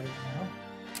stuck right now.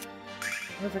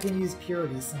 I wonder if I can use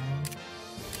Purity Sign.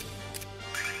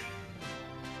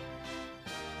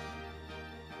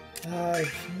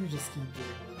 You just keep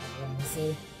doing that,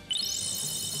 honestly.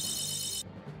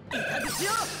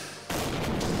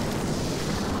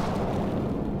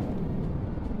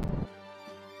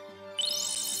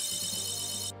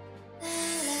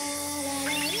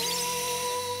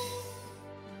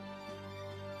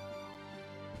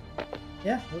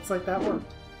 Yeah, looks like that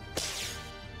worked.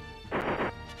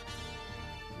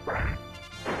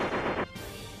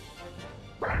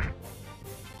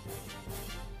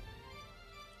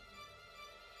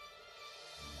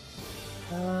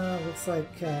 Looks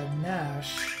like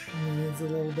Nash needs a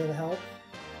little bit of help.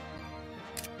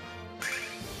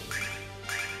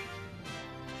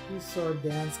 Use Sword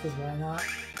Dance, because why not?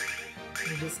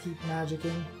 You just keep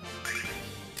magicking.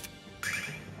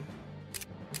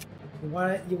 You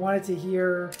wanted to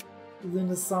hear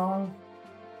Luna's song?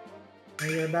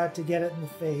 And you're about to get it in the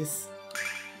face.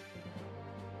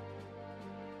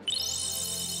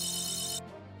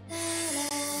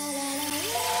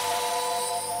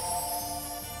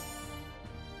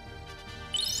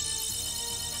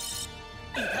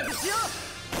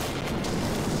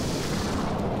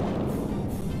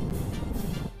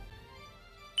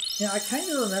 Yeah, I kind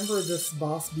of remember this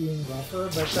boss being rougher,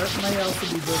 but that might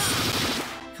also be just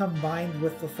combined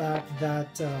with the fact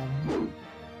that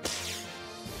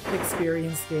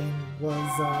experience gain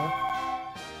was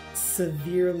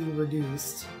severely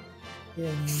reduced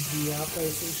in the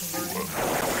PlayStation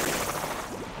version.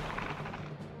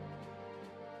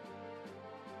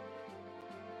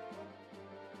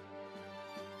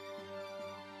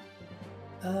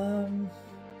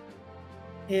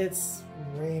 It's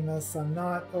Ramus. I'm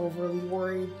not overly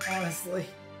worried, honestly.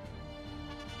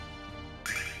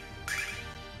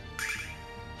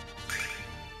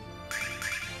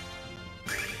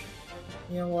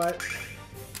 You know what?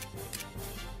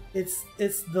 It's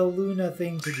the Luna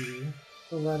thing to do,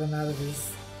 to let him out of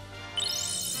his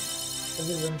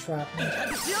entrapment.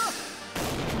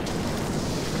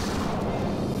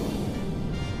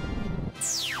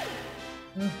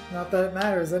 Not that it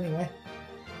matters anyway.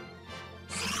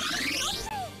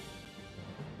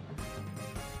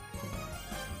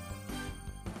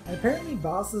 And apparently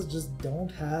bosses just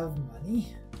don't have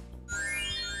money.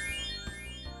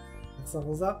 Next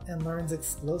levels up and learns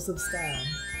Explosive Stab.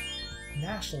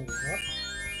 Nash levels up.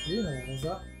 Luna levels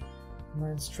up and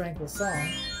learns Tranquil Song.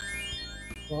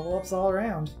 Level ups all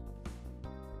around.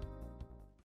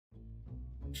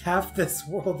 Half this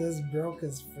world is broke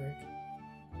as frick.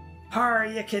 Har,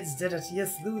 you kids did it. You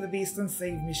slew the beast and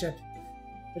saved me ship.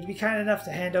 Would you be kind enough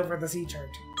to hand over the sea chart?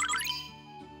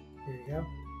 Here you go.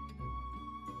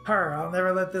 Har, I'll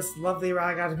never let this lovely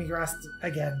rag out of me grass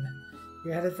again.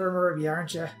 You're headed for Meribia,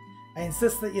 aren't you? I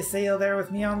insist that you sail there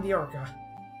with me on the Orca.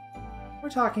 We're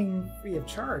talking free of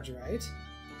charge, right?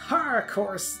 Har, of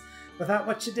course! Without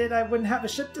what you did, I wouldn't have a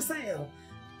ship to sail.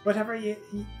 Whatever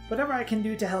I can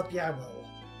do to help you, I will.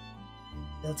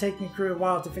 It'll take me crew a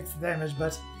while to fix the damage,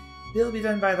 but it'll be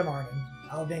done by the morning.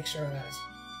 I'll make sure of that.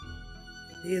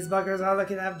 These buggers are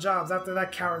lucky to have jobs after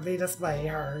that cowardly display,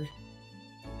 Harg.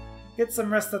 Get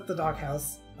some rest at the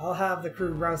doghouse. I'll have the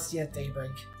crew roust you at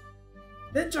daybreak.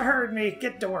 Didn't you heard me?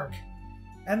 Get to work.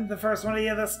 And the first one of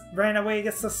you that ran away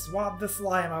gets to swab the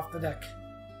slime off the deck.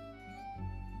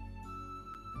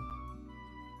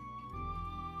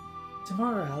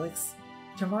 Tomorrow, Alex.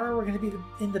 Tomorrow we're gonna be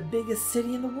in the biggest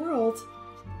city in the world.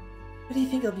 What do you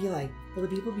think it'll be like? Will the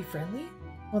people be friendly?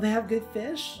 Will they have good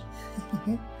fish?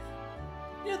 You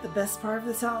know what the best part of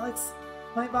this, Alex?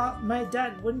 My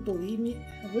dad wouldn't believe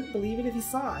it if he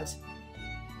saw it.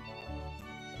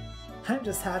 I'm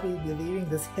just happy to be leaving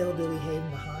this hillbilly haven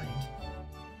behind.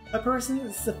 A person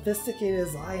as sophisticated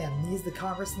as I am needs the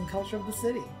commerce and culture of the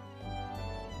city.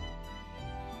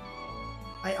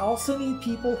 I also need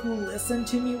people who listen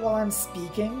to me while I'm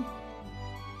speaking.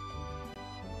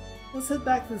 Let's head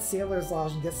back to the Sailor's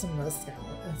Lodge and get some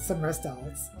rest,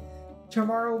 Alex.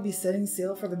 Tomorrow we'll be setting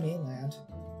sail for the mainland.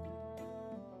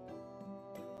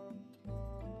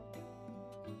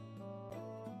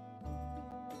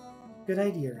 Good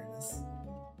idea, Ernest.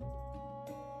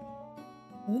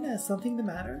 Luna, is something the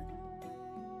matter?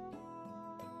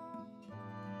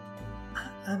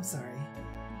 I'm sorry.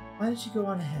 Why don't you go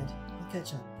on ahead? I'll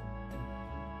catch up.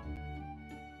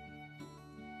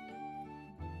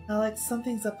 Alex,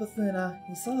 something's up with Luna.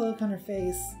 You saw the look on her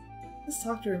face. Let's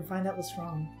talk to her and find out what's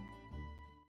wrong.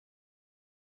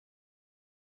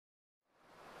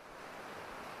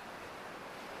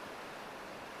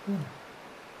 Luna.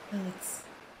 Alex.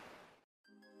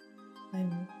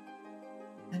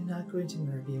 I'm not going to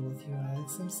Mervia with you,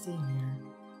 Alex. I'm staying here.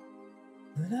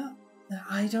 Luna?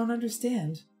 I don't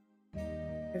understand.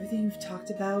 Everything you've talked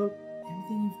about,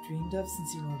 everything you've dreamed of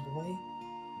since you were a boy,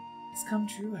 it's come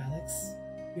true, Alex.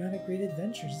 You're on a great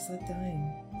adventure, just like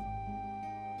dying.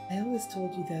 I always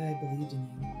told you that I believed in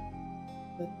you,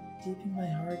 but deep in my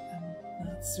heart, I'm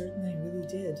not certain I really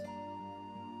did.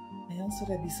 I also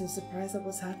thought I'd be so surprised at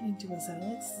what's happening to us,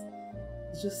 Alex.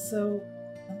 It's just so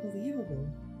unbelievable.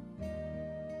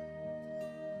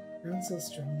 You're so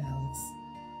strong, Alex.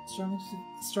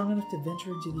 Strong enough to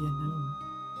venture into the unknown.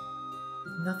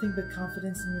 With nothing but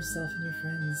confidence in yourself and your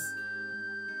friends.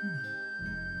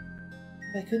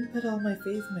 If I couldn't put all my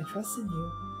faith and my trust in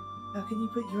you, how can you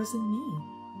put yours in me?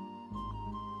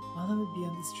 All I would be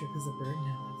on this trip is a burden,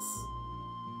 Alex.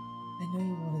 I know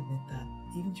you won't admit that,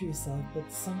 even to yourself,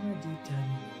 but somewhere deep down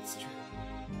you know it's true.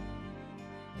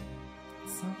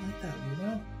 It's not like that,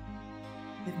 Luna.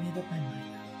 I've made up my mind,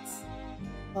 Alex.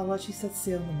 I'll watch you set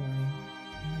sail in the morning,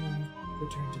 and then we'll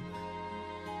return to work.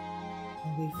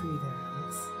 I'll wait for you there,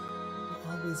 Alex.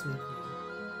 I'll always wait for you.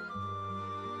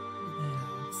 Good night,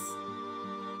 Alex.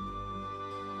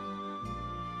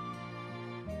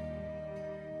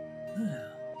 Luna.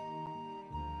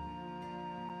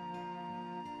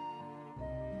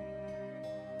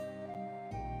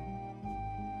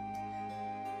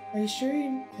 Are you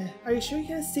sure you're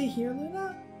gonna stay here,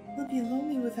 Luna? I'll be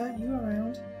lonely without you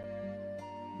around.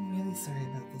 I'm really sorry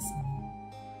about this, Luna.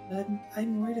 But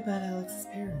I'm worried about Alex's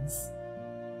parents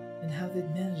and how they'd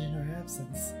manage in our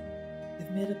absence.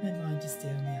 I've made up my mind to stay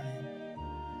on the island.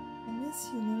 I miss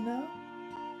you, Luna.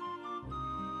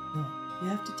 No, you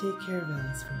have to take care of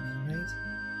Alex for me, right?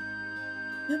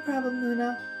 No problem,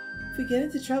 Luna. If we get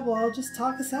into trouble, I'll just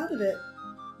talk us out of it.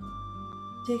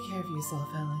 Take care of yourself,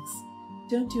 Alex.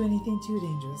 Don't do anything too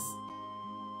dangerous.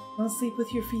 Don't sleep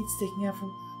with your feet sticking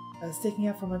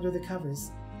out from under the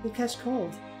covers. You'll catch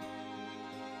cold.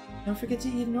 Don't forget to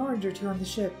eat an orange or two on the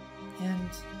ship. And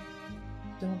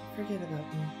don't forget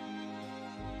about me.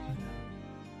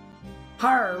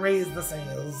 Har! Raise the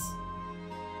sails!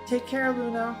 Take care,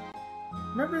 Luna.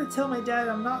 Remember to tell my dad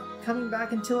I'm not coming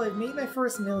back until I've made my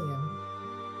first million.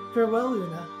 Farewell,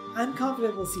 Luna. I'm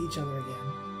confident we'll see each other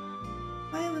again.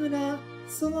 Bye, Luna.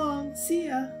 So long. See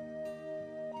ya.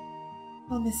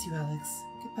 I'll miss you, Alex.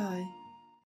 Goodbye.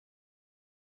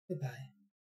 Goodbye.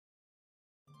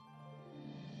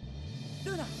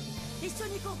 Luna, 一緒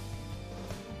に行こう。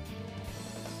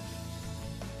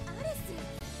アレス、で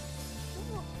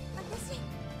も私。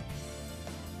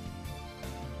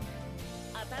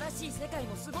新しい世界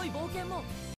もすごい冒険も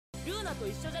ルーナと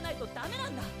一緒じゃないとダメな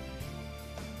んだ。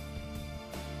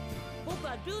僕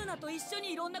はルーナと一緒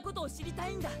にいろんなことを知りた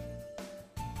いんだ。ア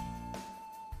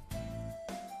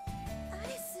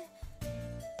レス、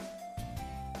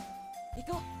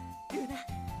行こう、ルーナ。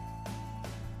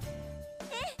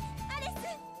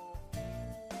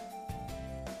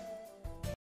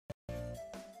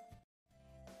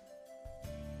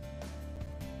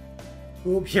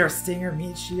Ooh, Pierre Stinger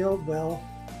meat shield? Well,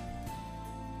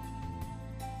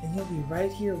 and you'll be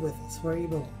right here with us, where you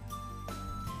belong.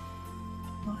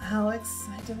 Well, Alex,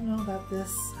 I don't know about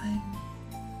this.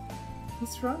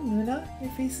 What's wrong, Luna?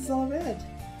 Your face is all red.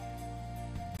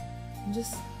 I'm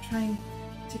just trying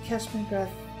to catch my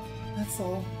breath. That's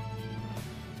all.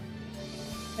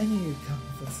 I knew you'd come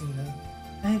with us, Luna.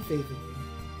 I had faith in you.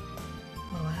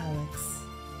 Oh, Alex.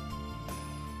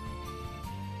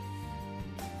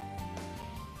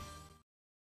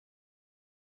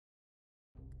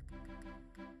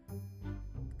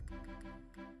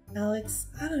 Alex,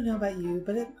 I don't know about you,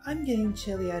 but I'm getting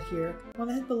chilly out here.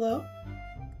 Wanna head below?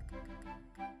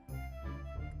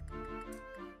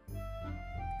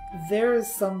 There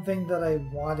is something that I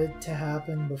wanted to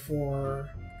happen before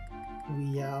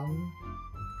we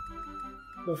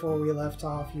left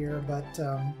off here, but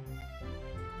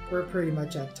we're pretty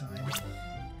much at time.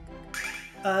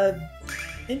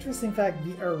 Interesting fact,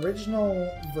 the original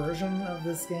version of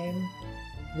this game,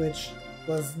 which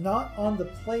was not on the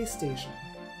PlayStation,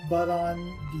 but on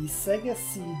the Sega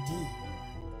CD,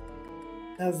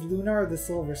 as Lunar the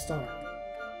Silver Star.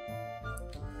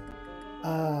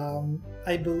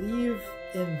 I believe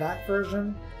in that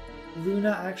version,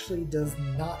 Luna actually does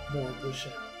not board the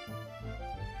ship.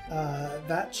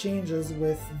 That changes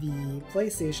with the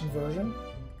PlayStation version,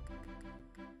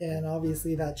 and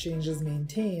obviously that change is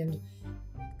maintained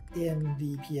in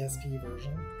the PSP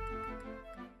version.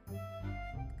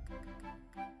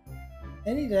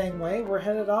 Any dang way, we're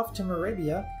headed off to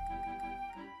Maribia,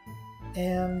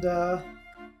 and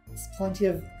there's plenty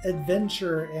of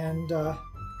adventure and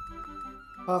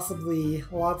possibly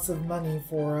lots of money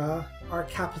for our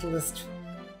capitalist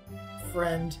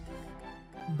friend,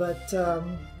 but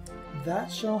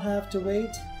that shall have to wait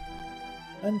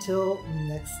until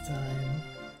next time.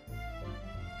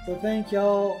 So thank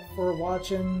y'all for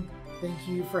watching. Thank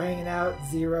you for hanging out.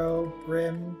 Zero,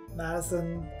 Grim,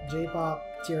 Madison, J-Pop,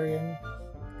 Tyrion.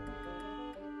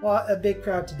 Well, a big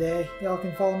crowd today. Y'all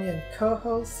can follow me on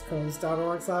co-host,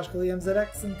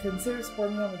 cohost.org/GuliamZX, and consider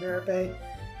supporting me on the VeriPay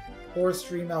or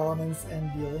Stream Elements,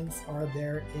 and the links are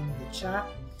there in the chat.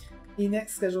 The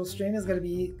next scheduled stream is going to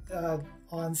be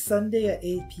on Sunday at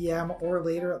 8 p.m. or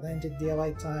later Atlantic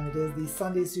Daylight Time. It is the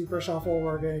Sunday Super Shuffle.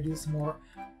 We're going to do some more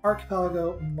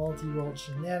Archipelago multi-world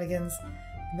shenanigans.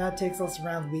 And that takes us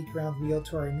around the week, round wheel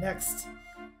to our next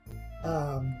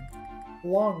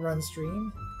long run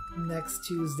stream next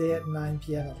Tuesday at 9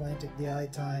 p.m. Atlantic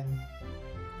Daylight Time.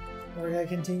 We're going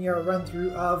to continue our run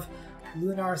through of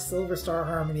Lunar Silver Star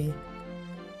Harmony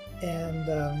and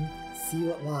see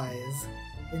what lies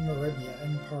in Maribia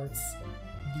and parts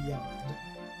beyond.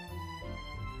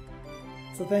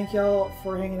 So thank y'all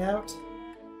for hanging out.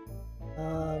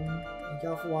 Thank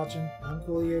y'all for watching. I'm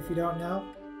Coolio if you don't know.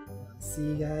 I'll see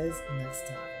you guys next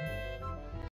time.